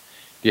 thoughts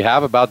do you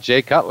have about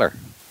Jay Cutler?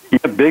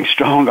 Yeah, big,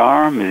 strong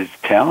arm. He's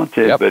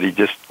talented, but he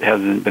just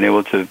hasn't been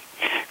able to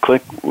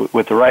click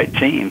with the right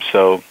team.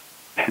 So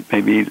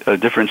maybe a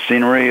different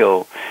scenery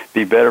will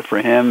be better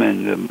for him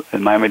and the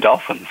Miami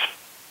Dolphins.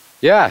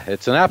 Yeah,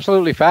 it's an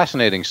absolutely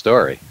fascinating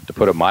story, to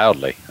put it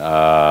mildly.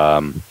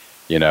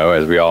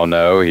 As we all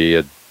know, he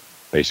had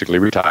basically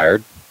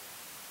retired,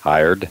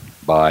 hired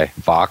by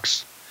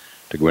Fox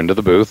to go into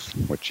the booth,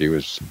 which he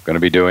was going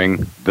to be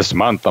doing this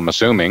month, I'm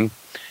assuming.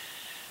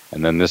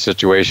 And then this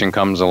situation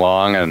comes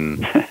along,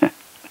 and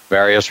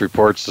various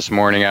reports this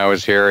morning I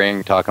was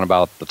hearing talking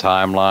about the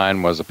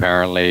timeline was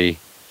apparently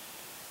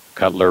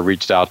Cutler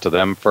reached out to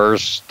them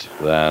first,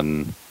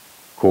 then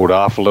cooled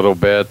off a little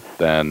bit,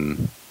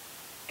 then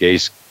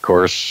Gase, of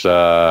course, who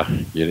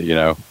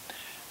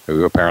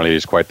apparently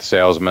is quite the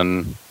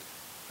salesman,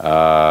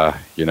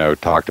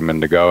 talked him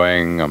into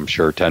going. I'm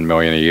sure $10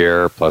 million a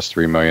year plus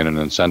 $3 million in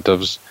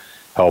incentives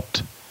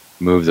helped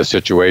move the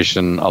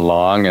situation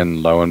along,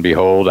 and lo and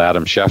behold,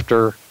 Adam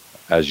Schefter,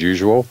 as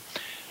usual,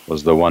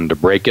 was the one to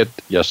break it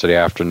yesterday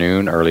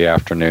afternoon, early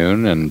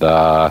afternoon, and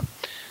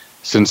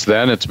since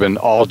then it's been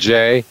all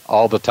Jay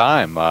all the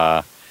time.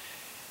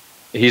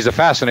 He's a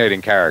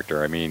fascinating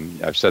character. I mean,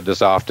 I've said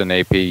this often,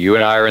 AP, you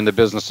and I are in the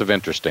business of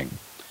interesting,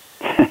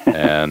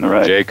 and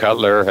right. Jay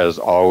Cutler has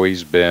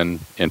always been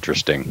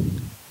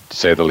interesting, to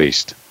say the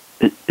least.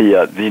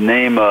 Yeah, the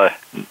name,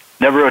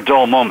 never a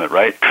dull moment,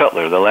 right?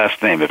 Cutler, the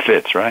last name, it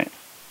fits, right?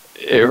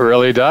 It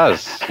really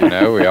does.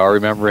 We all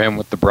remember him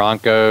with the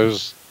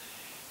Broncos.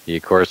 He,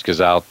 of course,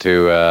 goes out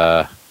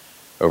to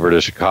over to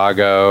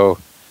Chicago.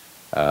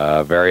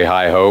 Very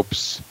high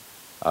hopes.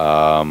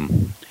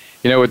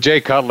 With Jay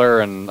Cutler,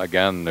 and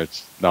again,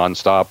 it's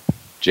nonstop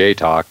Jay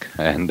talk,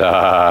 and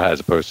as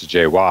opposed to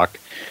Jay walk,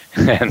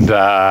 and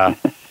but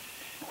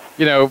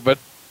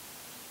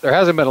there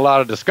hasn't been a lot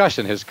of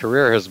discussion. His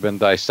career has been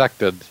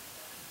dissected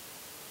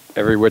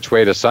every which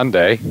way to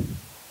Sunday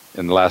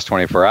in the last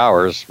 24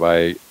 hours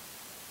by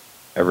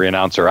every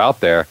announcer out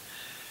there.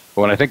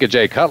 But when I think of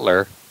Jay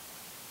Cutler,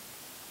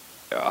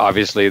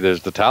 obviously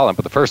there's the talent,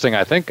 but the first thing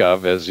I think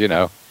of is,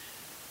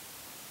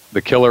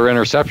 the killer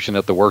interception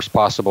at the worst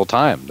possible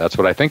time. That's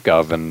what I think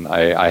of, and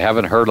I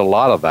haven't heard a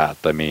lot of that.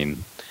 I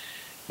mean,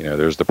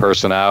 there's the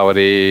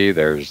personality,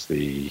 there's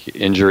the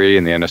injury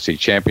in the NFC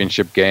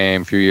Championship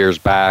game a few years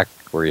back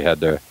where he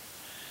had to,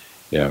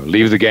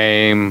 leave the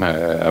game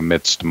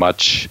amidst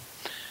much,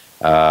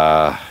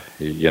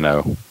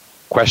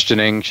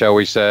 questioning, shall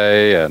we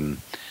say.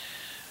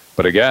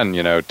 But again,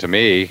 to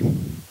me,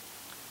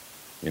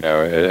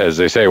 as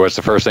they say, what's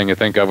the first thing you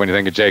think of when you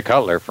think of Jay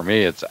Cutler? For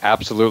me, it's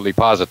absolutely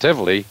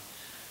positively,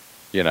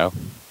 and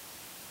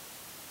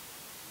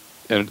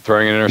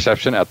throwing an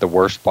interception at the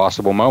worst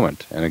possible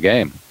moment in a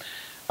game,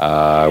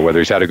 whether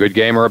he's had a good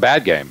game or a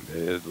bad game.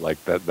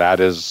 Like that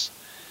is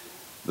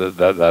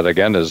that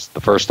again is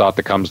the first thought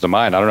that comes to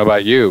mind. I don't know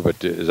about you,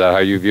 but is that how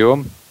you view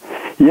him?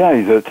 Yeah,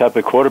 he's a type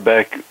of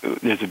quarterback.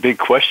 There's a big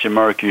question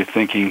mark. You're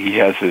thinking he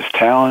has this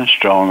talent,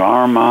 strong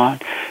arm on,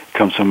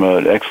 comes from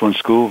an excellent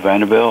school,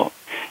 Vanderbilt,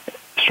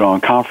 strong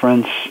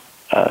conference,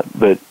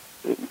 but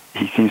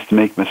he seems to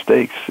make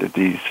mistakes at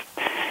these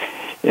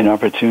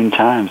inopportune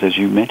times, as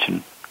you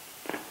mentioned.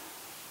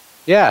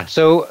 Yeah,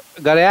 so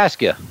got to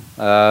ask you,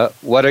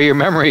 what are your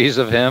memories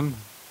of him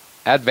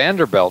at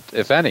Vanderbilt,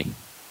 if any?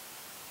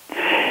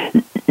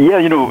 Yeah,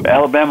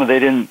 Alabama, they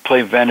didn't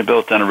play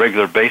Vanderbilt on a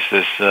regular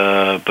basis,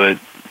 but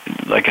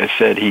like I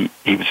said, he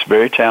was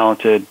very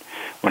talented,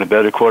 one of the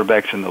better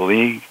quarterbacks in the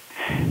league.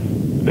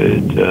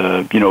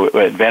 But,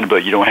 at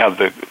Vanderbilt, you don't have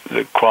the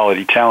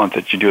quality talent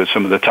that you do at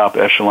some of the top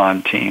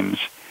echelon teams.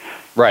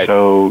 Right.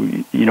 So,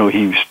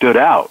 he stood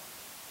out,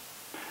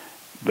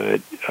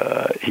 but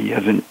he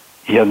hasn't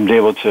been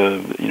able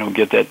to,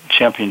 get that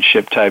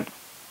championship type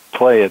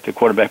play at the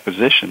quarterback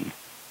position.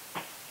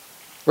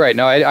 Right.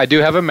 No, I do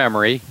have a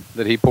memory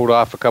that he pulled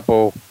off a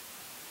couple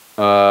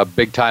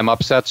big-time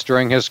upsets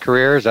during his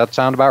career. Does that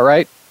sound about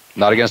right?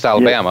 Not against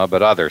Alabama,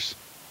 but others.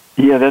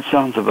 Yeah, that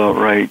sounds about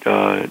right,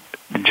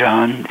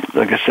 John.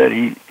 Like I said,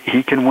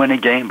 he can win a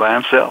game by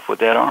himself with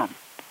that arm.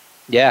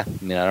 Yeah,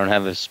 I mean, I don't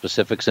have the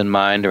specifics in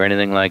mind or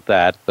anything like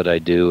that, but I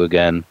do,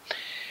 again,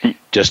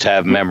 just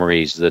have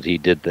memories that he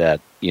did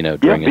that,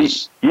 during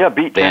his beat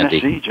Vandy.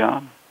 Tennessee,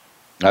 John.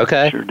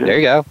 Okay, Sure did. There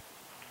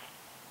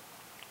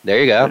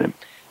you go.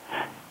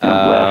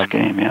 Last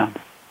game, yeah.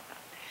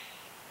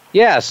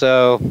 Yeah,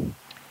 so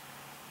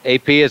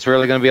AP, it's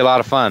really going to be a lot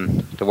of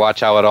fun to watch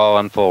how it all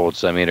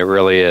unfolds. I mean, it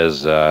really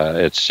is.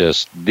 It's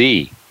just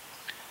the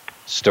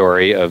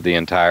story of the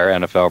entire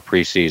NFL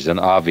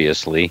preseason,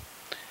 obviously.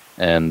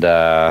 And,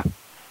 I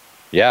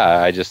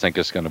just think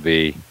it's going to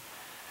be,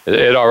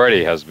 it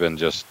already has been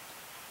just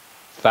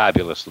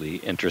fabulously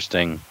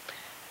interesting,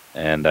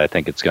 and I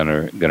think it's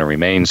going to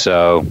remain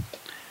so.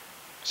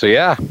 So,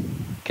 yeah,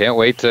 can't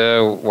wait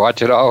to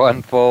watch it all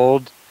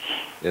unfold.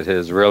 It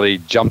has really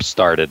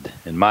jump-started,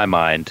 in my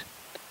mind,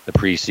 the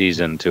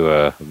preseason to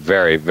a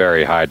very,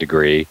 very high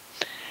degree.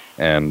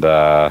 And,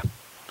 and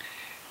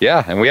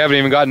we haven't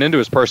even gotten into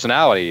his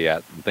personality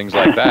yet, and things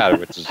like that,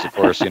 which is, of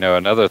course,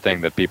 another thing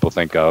that people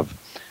think of.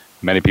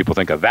 Many people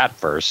think of that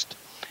first.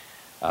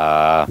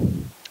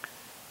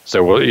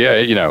 So,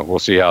 we'll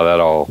see how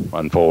that all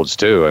unfolds,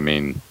 too. I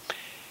mean,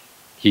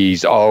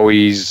 he's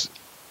always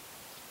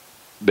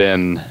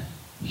been,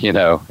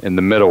 in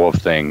the middle of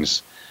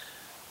things.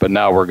 But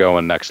now we're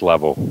going next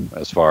level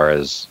as far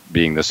as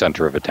being the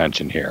center of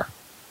attention here.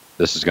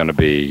 This is going to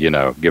be,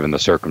 given the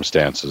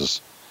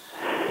circumstances,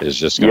 is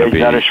just going to be...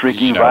 Yeah, he's not a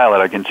shrieking violet,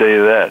 I can tell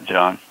you that,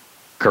 John.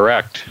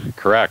 Correct.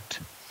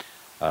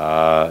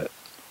 No,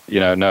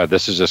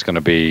 this is just going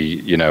to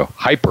be,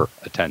 hyper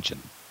attention.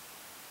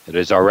 It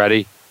is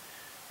already.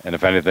 And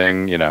if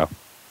anything,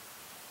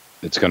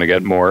 it's going to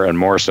get more and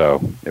more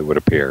so, it would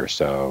appear.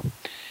 So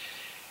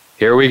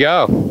here we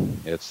go.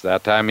 It's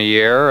that time of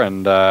year,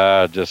 and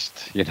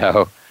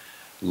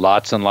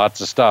lots and lots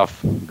of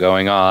stuff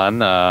going on.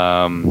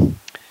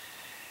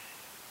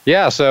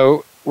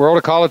 So World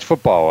of College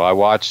Football. I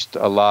watched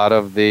a lot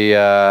of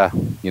the,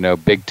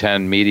 Big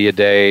Ten media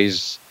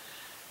days,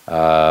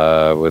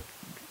 given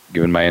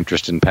my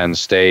interest in Penn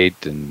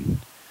State, and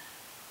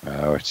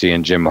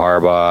seeing Jim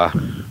Harbaugh,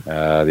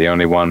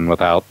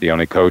 the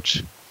only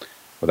coach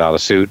without a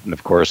suit, and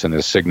of course in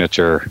his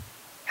signature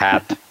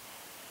hat.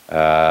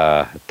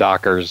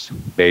 Dockers,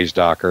 beige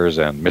Dockers,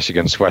 and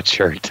Michigan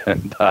sweatshirt,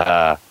 and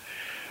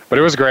but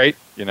it was great.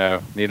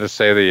 Needless to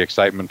say, the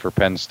excitement for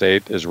Penn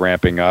State is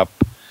ramping up.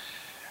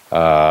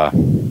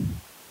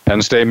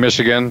 Penn State,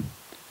 Michigan,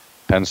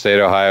 Penn State,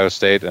 Ohio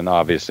State, and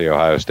obviously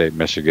Ohio State,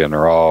 Michigan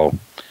are all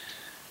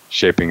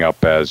shaping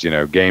up as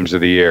games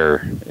of the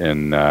year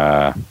in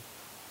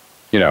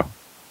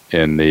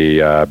in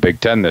the Big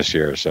Ten this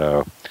year.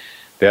 So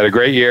they had a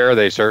great year.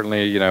 They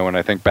certainly, when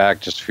I think back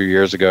just a few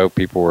years ago,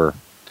 people were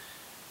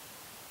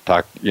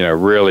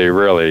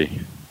really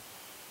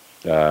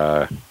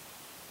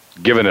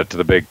giving it to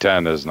the Big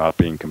Ten as not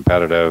being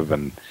competitive,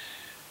 and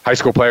high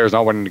school players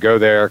not wanting to go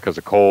there because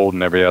of cold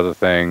and every other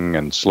thing,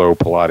 and slow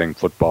plodding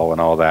football and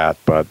all that.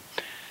 But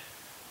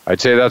I'd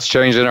say that's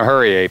changed in a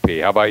hurry, AP.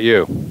 How about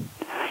you?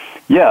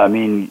 Yeah, I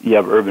mean, you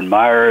have Urban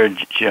Meyer,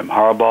 Jim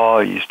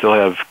Harbaugh. You still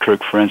have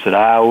Kirk Ferentz at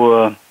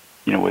Iowa.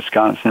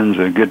 Wisconsin's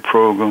a good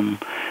program.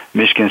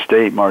 Michigan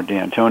State, Mark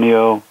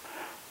D'Antonio.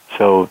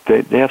 So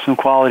they have some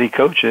quality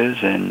coaches,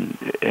 and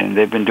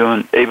they've been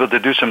able to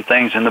do some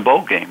things in the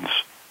bowl games.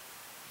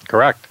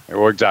 Correct.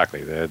 Well,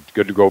 exactly. They had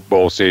good to go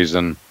bowl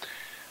season.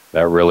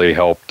 That really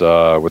helped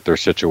with their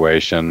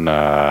situation.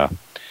 So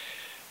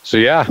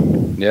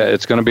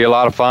it's going to be a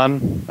lot of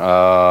fun,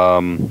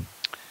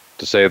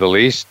 to say the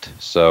least.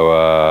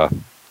 So,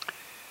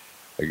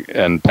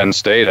 and Penn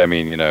State, I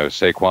mean,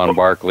 Saquon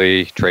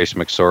Barkley, Trace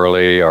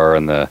McSorley are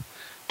in the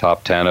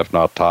top 10, if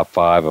not top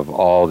 5, of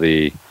all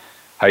the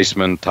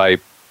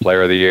Heisman-type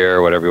Player of the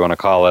Year, whatever you want to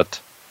call it,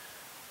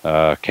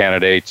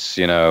 candidates.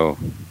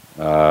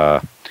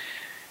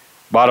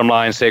 bottom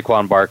line,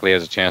 Saquon Barkley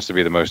has a chance to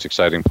be the most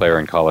exciting player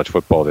in college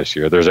football this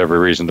year. There's every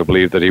reason to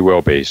believe that he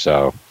will be.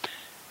 So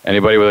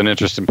anybody with an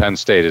interest in Penn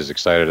State is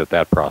excited at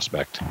that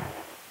prospect.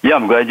 Yeah,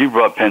 I'm glad you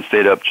brought Penn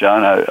State up,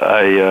 John.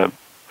 I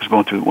was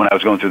going through when I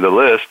was going through the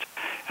list.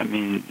 I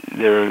mean,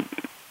 they're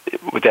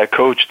with that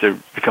coach, they're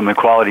becoming a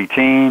quality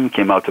team.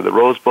 Came out to the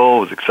Rose Bowl. It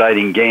was an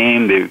exciting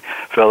game. They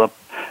fell up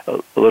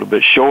a little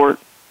bit short,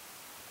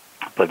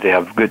 but they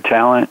have good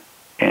talent,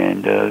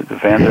 and the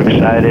fans are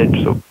excited.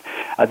 So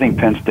I think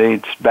Penn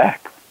State's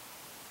back.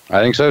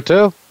 I think so,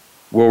 too.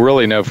 We'll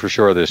really know for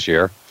sure this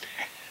year.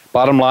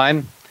 Bottom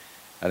line,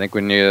 I think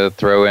when you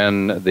throw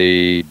in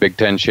the Big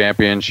Ten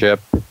championship,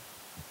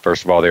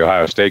 first of all, the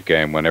Ohio State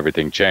game when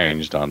everything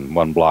changed on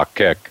one block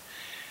kick,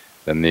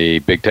 then the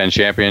Big Ten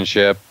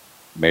championship,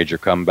 major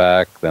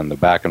comeback, then the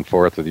back and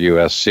forth with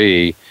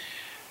USC,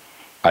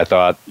 I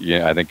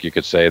think you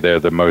could say they're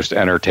the most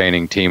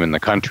entertaining team in the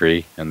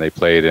country, and they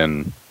played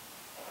in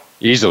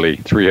easily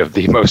 3 of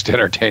the most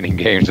entertaining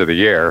games of the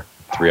year,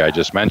 3 I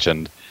just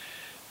mentioned.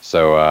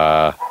 So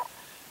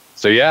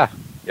yeah,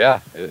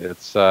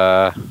 it's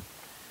going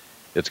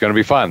to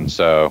be fun.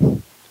 So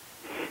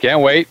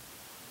can't wait.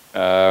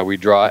 We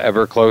draw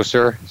ever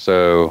closer.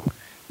 So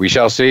we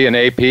shall see in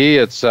AP.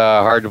 It's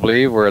hard to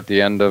believe we're at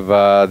the end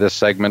of this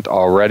segment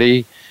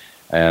already.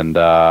 And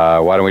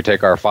why don't we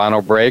take our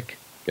final break,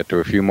 get to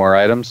a few more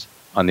items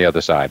on the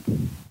other side.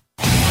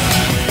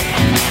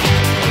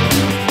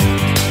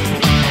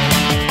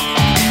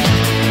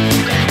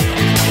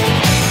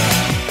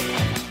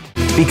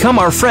 Become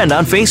our friend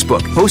on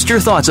Facebook. Post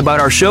your thoughts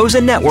about our shows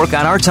and network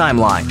on our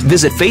timeline.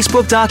 Visit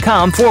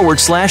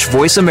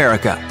facebook.com/Voice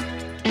America.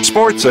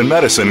 Sports and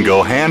medicine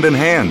go hand in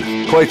hand.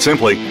 Quite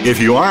simply, if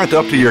you aren't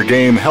up to your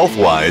game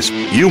health-wise,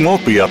 you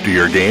won't be up to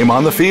your game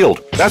on the field.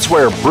 That's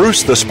where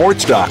Bruce the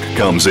Sports Doc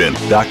comes in.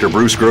 Dr.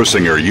 Bruce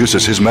Grossinger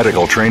uses his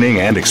medical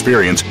training and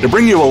experience to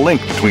bring you a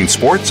link between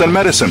sports and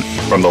medicine,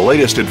 from the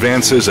latest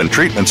advances and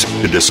treatments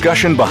to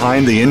discussion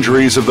behind the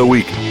injuries of the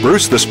week.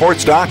 Bruce the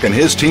Sports Doc and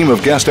his team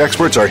of guest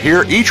experts are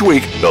here each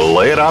week to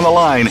lay it on the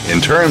line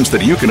in terms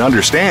that you can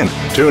understand.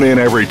 Tune in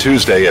every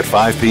Tuesday at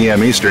 5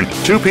 p.m. Eastern,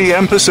 2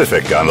 p.m.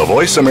 Pacific on the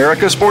Voice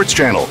America Sports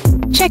Channel.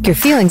 Check your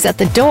feelings at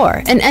the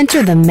door and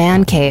enter the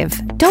Man Cave.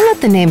 Don't let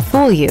the name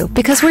fool you,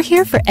 because we're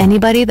here for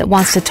anybody that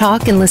wants to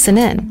talk and listen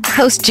in.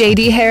 Host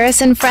J.D.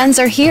 Harris and friends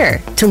are here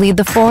to lead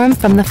the forum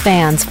from the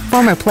fans,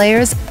 former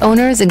players,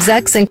 owners,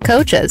 execs, and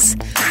coaches.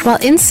 While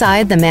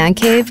inside the Man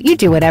Cave, you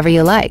do whatever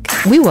you like.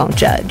 We won't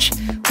judge.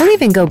 We'll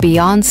even go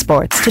beyond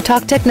sports to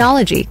talk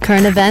technology,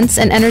 current events,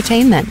 and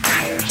entertainment.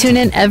 Tune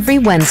in every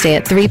Wednesday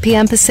at 3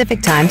 p.m.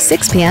 Pacific Time,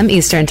 6 p.m.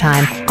 Eastern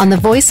Time on the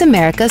Voice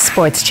America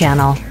Sports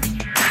Channel.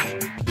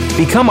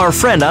 Become our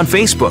friend on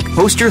Facebook.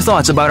 Post your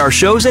thoughts about our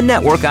shows and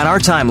network on our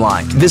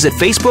timeline. Visit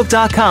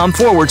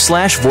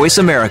facebook.com/Voice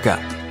America.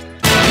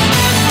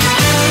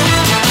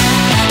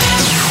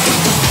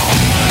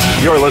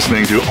 You're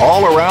listening to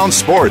All Around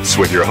Sports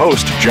with your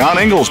host, John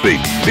Inglesby.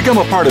 Become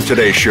a part of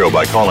today's show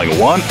by calling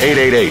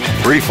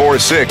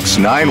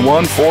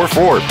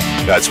 1-888-346-9144.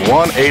 That's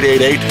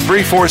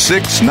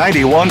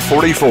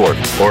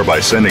 1-888-346-9144. Or by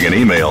sending an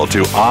email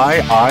to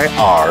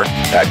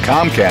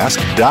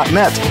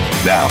iir@comcast.net.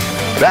 Now,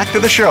 back to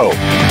the show.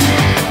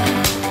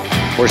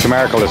 Voice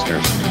America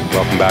listeners,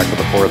 welcome back to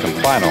the 4th and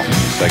final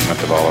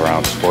segment of All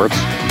Around Sports.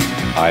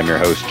 I'm your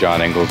host,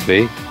 John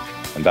Inglesby.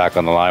 And back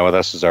on the line with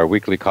us is our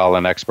weekly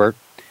call-in expert,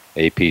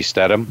 A.P.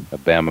 Stedham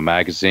of Bama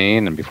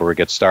Magazine. And before we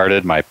get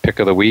started, my pick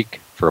of the week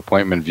for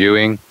appointment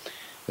viewing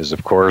is,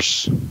 of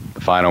course,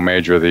 the final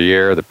major of the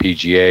year, the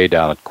PGA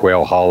down at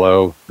Quail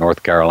Hollow,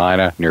 North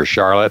Carolina, near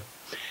Charlotte.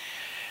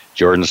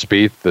 Jordan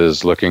Spieth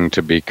is looking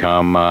to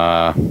become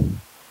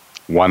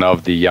one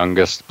of the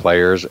youngest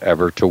players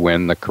ever to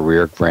win the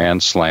career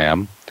Grand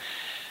Slam.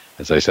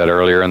 As I said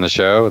earlier in the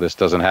show, this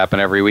doesn't happen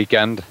every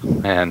weekend,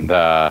 and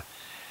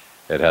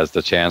it has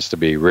the chance to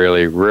be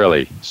really,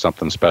 really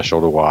something special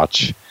to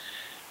watch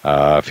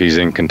if he's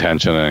in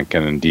contention and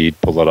can indeed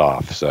pull it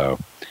off. So,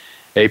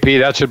 AP,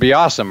 that should be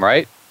awesome,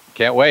 right?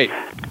 Can't wait.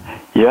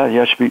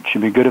 Yeah,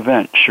 should be a good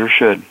event. Sure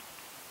should.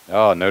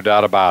 Oh, no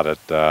doubt about it.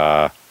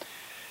 Well,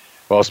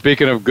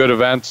 speaking of good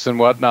events and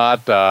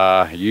whatnot,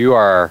 you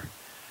are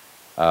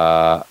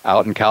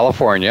out in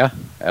California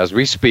as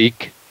we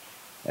speak,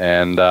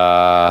 and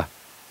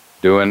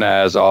doing,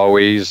 as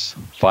always,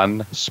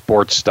 fun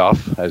sports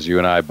stuff, as you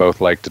and I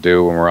both like to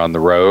do when we're on the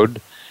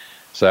road.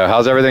 So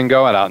how's everything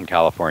going out in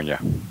California?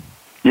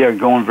 Yeah,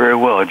 going very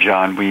well,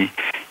 John. We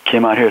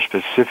came out here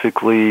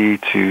specifically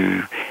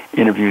to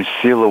interview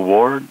Celia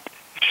Ward.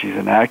 She's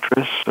an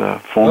actress,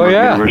 former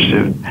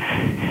University.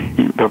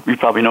 You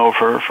probably know of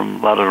her from a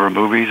lot of her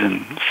movies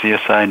in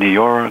CSI New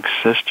York,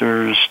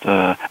 Sisters,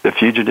 The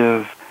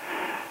Fugitive.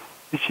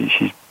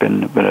 She's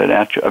been a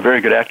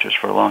very good actress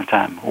for a long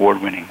time,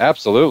 award-winning.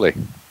 Absolutely.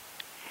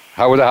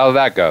 How did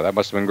that go? That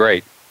must have been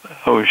great.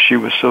 Oh, she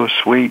was so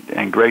sweet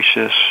and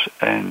gracious,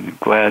 and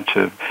glad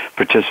to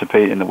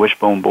participate in the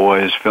Wishbone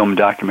Boys film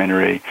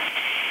documentary.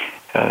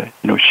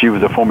 She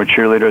was a former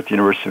cheerleader at the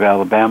University of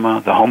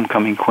Alabama, the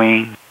homecoming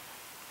queen.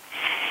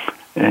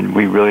 and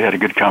we really had a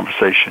good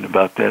conversation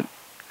about that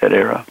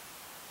era.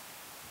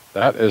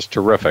 That is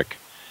terrific.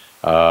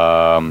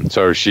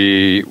 So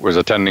she was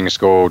attending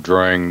school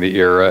during the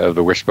era of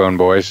the Wishbone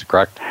Boys,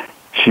 correct?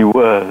 She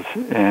was,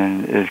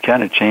 and it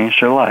kind of changed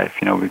her life,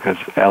 because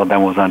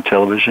Alabama was on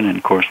television, and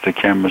of course the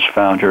cameras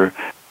found her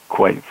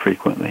quite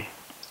frequently.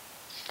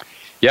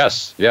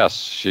 Yes,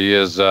 she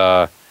is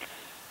a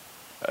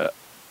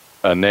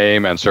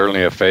name and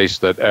certainly a face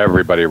that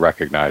everybody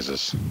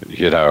recognizes,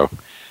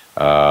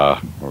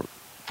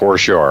 for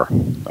sure.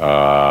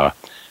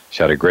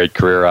 She had a great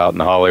career out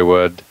in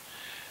Hollywood.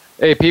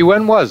 AP,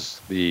 when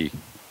was the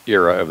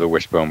era of the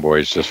Wishbone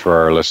Boys, just for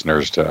our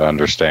listeners to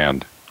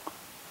understand?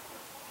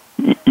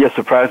 Yes,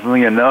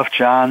 surprisingly enough,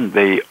 John,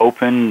 they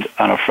opened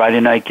on a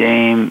Friday night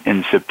game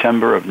in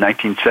September of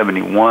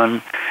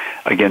 1971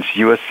 against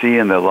USC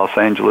in the Los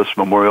Angeles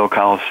Memorial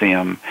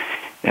Coliseum,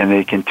 and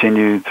they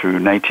continued through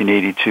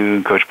 1982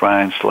 in Coach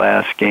Bryant's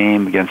last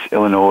game against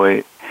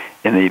Illinois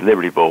in the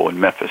Liberty Bowl in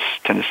Memphis,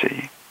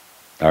 Tennessee.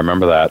 I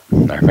remember that.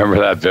 I remember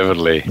that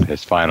vividly,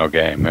 his final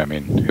game. I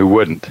mean, who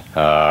wouldn't?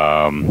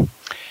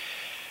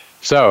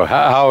 So,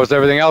 how is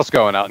everything else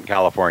going out in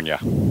California?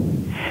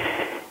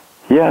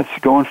 Yeah,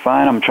 it's going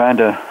fine. I'm trying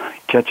to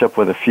catch up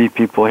with a few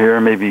people here,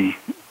 maybe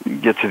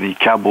get to the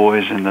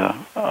Cowboys and the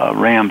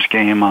Rams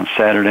game on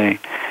Saturday,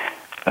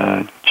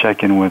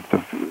 check in with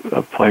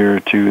a player or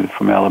two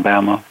from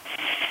Alabama,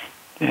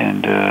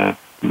 and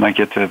might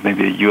get to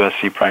maybe a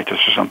USC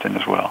practice or something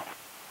as well.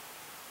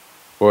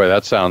 Boy,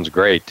 that sounds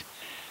great.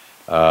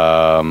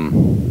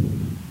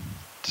 To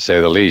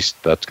say the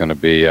least, that's going to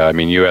be,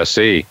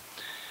 USC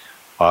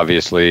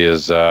obviously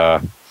is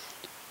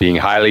being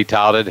highly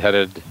touted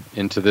headed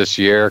into this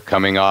year,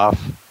 coming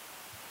off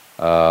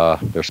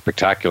their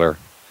spectacular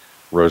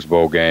Rose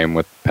Bowl game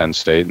with Penn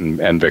State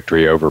and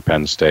victory over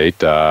Penn State.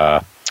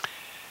 So,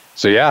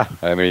 yeah,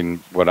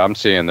 what I'm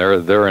seeing,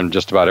 they're in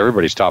just about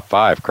everybody's top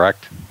 5,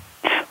 correct?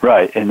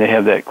 Right, and they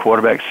have that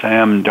quarterback,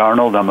 Sam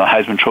Darnold. I'm a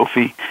Heisman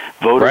Trophy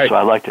voter, right. So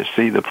I like to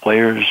see the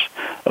players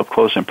up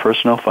close and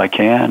personal if I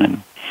can,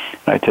 and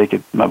I take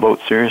my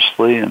vote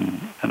seriously, and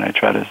I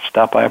try to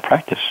stop by a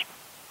practice.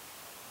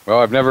 Well,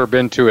 I've never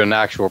been to an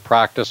actual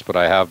practice, but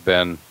I have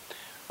been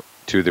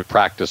to the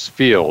practice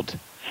field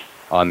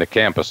on the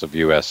campus of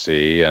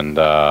USC, and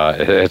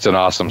it's an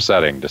awesome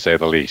setting, to say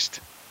the least.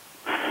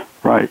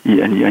 Right,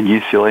 and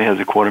UCLA has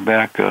a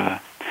quarterback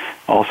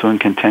also in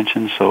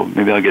contention, so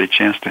maybe I'll get a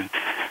chance to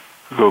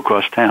go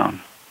across town.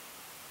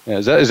 Yeah,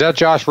 is that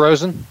Josh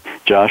Rosen?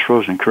 Josh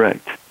Rosen,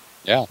 correct.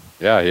 Yeah,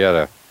 he had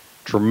a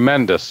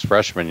tremendous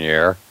freshman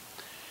year.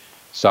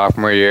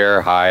 Sophomore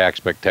year, high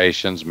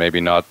expectations, maybe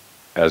not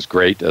as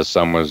great as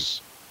some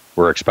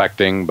were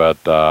expecting, but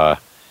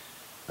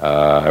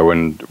I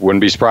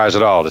wouldn't be surprised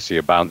at all to see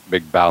a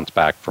big bounce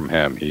back from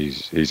him.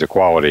 He's a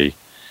quality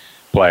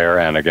player,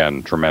 and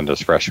again,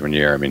 tremendous freshman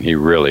year. He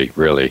really,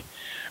 really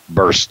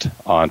burst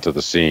onto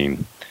the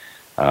scene,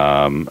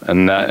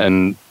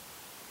 and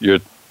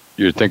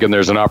you're thinking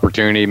there's an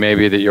opportunity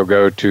maybe that you'll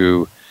go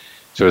to.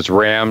 So it's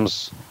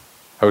Rams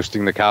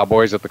hosting the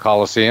Cowboys at the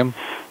Coliseum?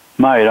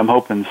 I'm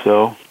hoping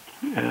so.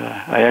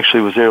 I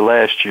actually was there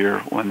last year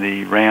when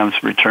the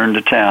Rams returned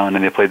to town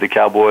and they played the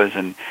Cowboys,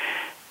 and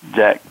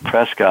Dak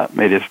Prescott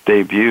made his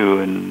debut,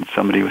 and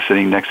somebody was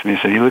sitting next to me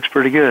and said, "He looks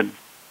pretty good."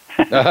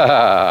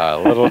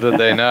 Little did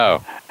they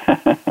know.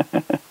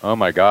 Oh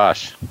my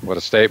gosh, what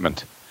a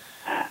statement.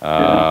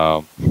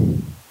 Yeah,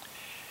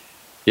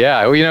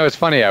 well, it's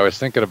funny. I was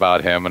thinking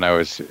about him, and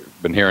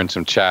been hearing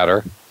some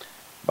chatter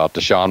about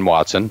Deshaun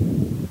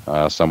Watson,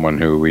 someone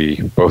who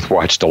we both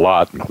watched a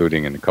lot,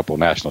 including in a couple of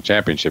national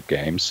championship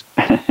games.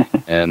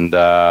 And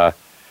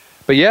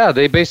but yeah,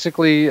 they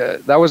basically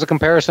that was a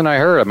comparison I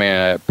heard.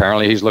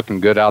 Apparently he's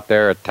looking good out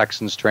there at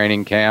Texans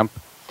training camp.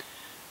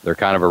 They're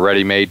kind of a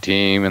ready-made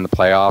team in the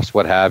playoffs,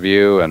 what have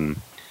you, and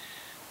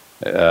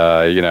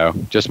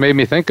just made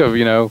me think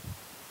of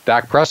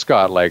Dak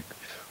Prescott. Like,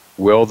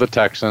 will the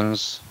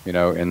Texans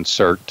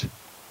insert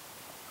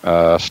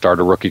start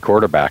a rookie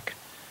quarterback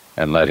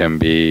and let him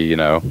be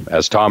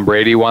as Tom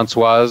Brady once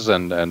was,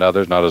 and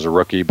others, not as a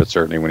rookie, but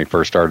certainly when he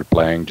first started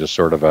playing, just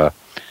sort of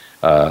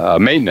a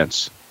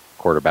maintenance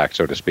quarterback,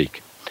 so to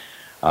speak.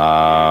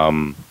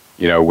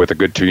 With a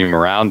good team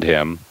around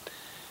him,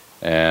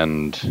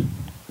 and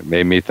it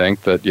made me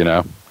think that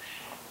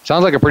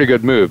sounds like a pretty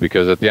good move,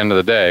 because at the end of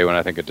the day, when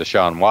I think of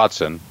Deshaun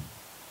Watson,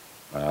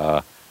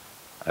 I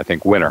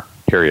think winner.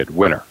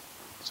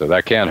 So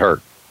that can't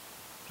hurt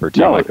for a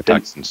team like the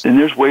Texans. And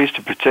there's ways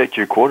to protect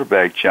your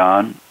quarterback,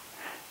 John,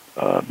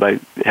 by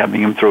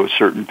having him throw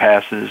certain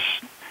passes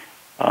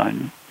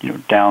on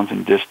downs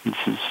and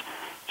distances.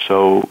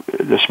 So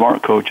the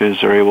smart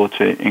coaches are able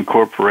to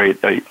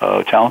incorporate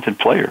a talented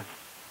player.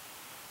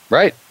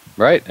 Right.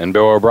 And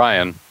Bill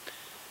O'Brien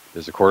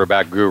is a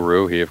quarterback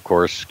guru. He, of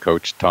course,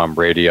 coached Tom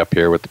Brady up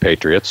here with the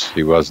Patriots.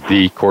 He was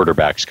the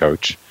quarterback's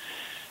coach.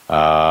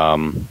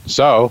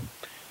 So,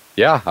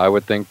 yeah, I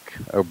would think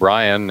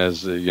O'Brien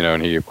is,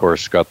 and he, of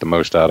course, got the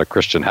most out of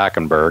Christian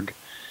Hackenberg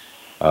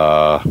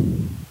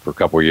for a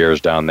couple of years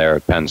down there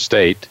at Penn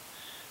State.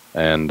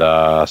 And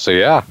so,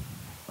 yeah,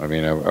 I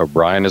mean,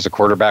 O'Brien is a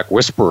quarterback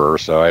whisperer,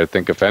 so I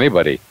think if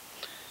anybody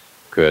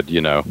could,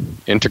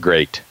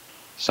 integrate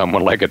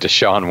someone like a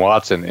Deshaun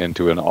Watson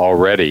into an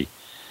already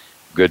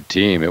good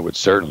team, it would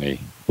certainly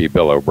be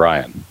Bill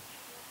O'Brien.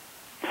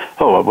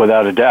 Oh,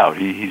 without a doubt.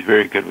 He's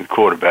very good with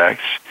quarterbacks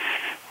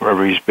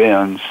wherever he's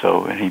been.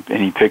 So, and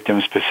he picked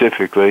him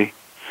specifically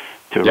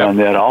to run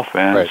that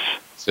offense. Right.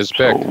 It's his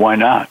pick. So why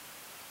not?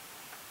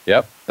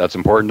 Yep, that's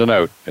important to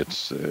note.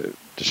 It's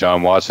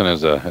Deshaun Watson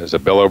is a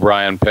Bill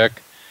O'Brien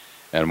pick,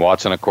 and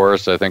Watson, of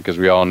course, I think, as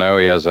we all know,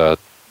 he has a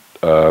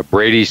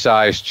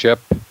Brady-sized chip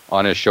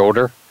on his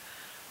shoulder.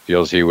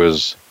 Feels he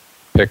was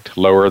picked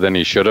lower than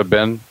he should have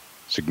been,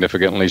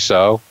 significantly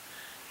so.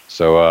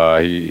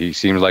 So he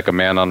seems like a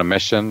man on a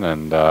mission,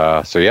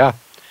 and so yeah,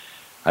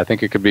 I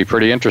think it could be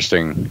pretty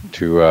interesting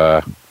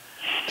to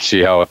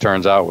see how it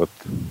turns out with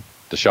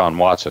Deshaun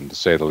Watson, to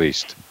say the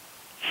least.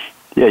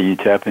 Yeah, you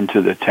tap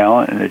into the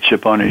talent and the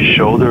chip on his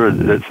shoulder.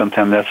 That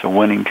sometimes that's a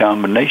winning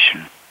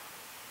combination.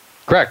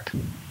 Correct,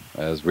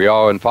 as we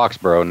all in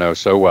Foxborough know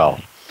so well.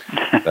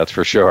 That's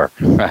for sure.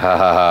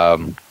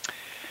 Well,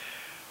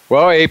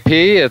 AP,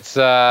 it's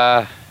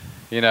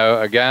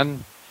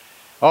again.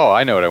 Oh,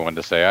 I know what I wanted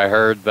to say. I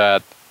heard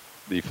that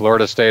the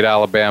Florida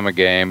State-Alabama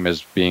game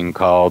is being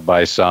called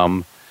by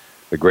some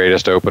the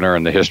greatest opener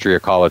in the history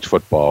of college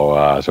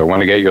football. So I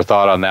want to get your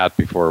thought on that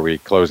before we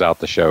close out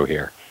the show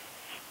here.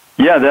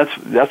 Yeah,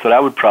 that's what I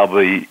would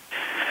probably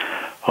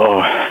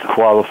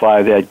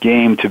qualify that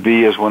game to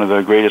be as one of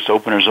the greatest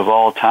openers of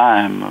all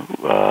time.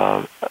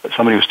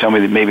 Somebody was telling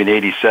me that maybe in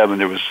 '87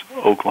 there was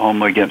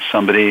Oklahoma against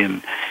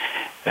somebody,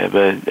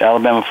 but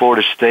Alabama,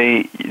 Florida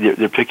State,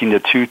 they're picking the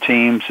two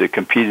teams that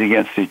competed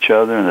against each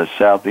other in the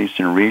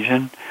southeastern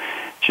region.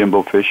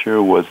 Jimbo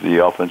Fisher was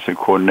the offensive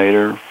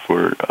coordinator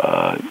for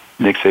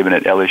Nick Saban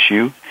at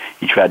LSU.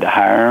 He tried to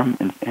hire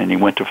him, and he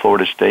went to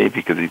Florida State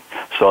because he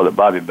saw that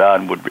Bobby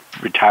Bowden would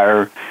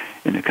retire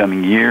in the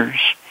coming years.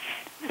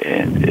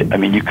 And, I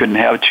mean, you couldn't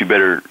have two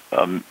better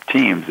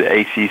teams, the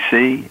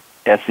ACC,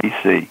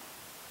 SEC.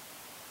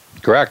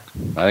 Correct.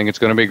 I think it's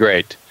going to be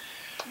great.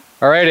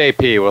 All right,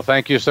 AP. Well,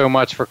 thank you so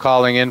much for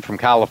calling in from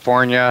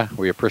California.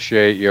 We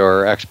appreciate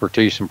your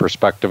expertise and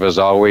perspective as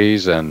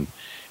always, and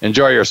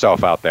enjoy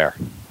yourself out there.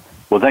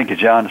 Well, thank you,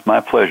 John. It's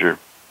my pleasure.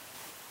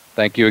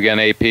 Thank you again,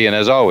 AP. And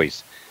as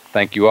always,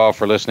 thank you all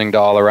for listening to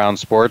All Around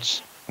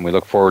Sports, and we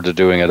look forward to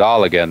doing it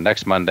all again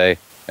next Monday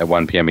at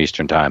 1 p.m.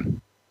 Eastern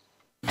Time.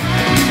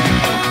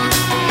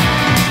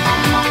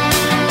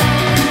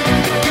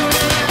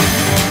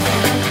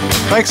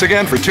 Thanks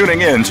again for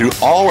tuning in to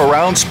All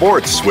Around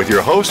Sports with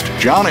your host,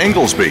 John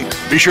Inglesby.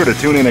 Be sure to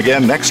tune in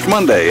again next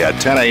Monday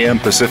at 10 a.m.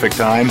 Pacific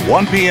Time,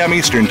 1 p.m.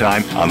 Eastern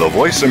Time on the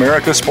Voice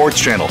America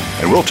Sports Channel.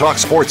 And we'll talk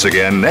sports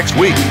again next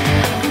week.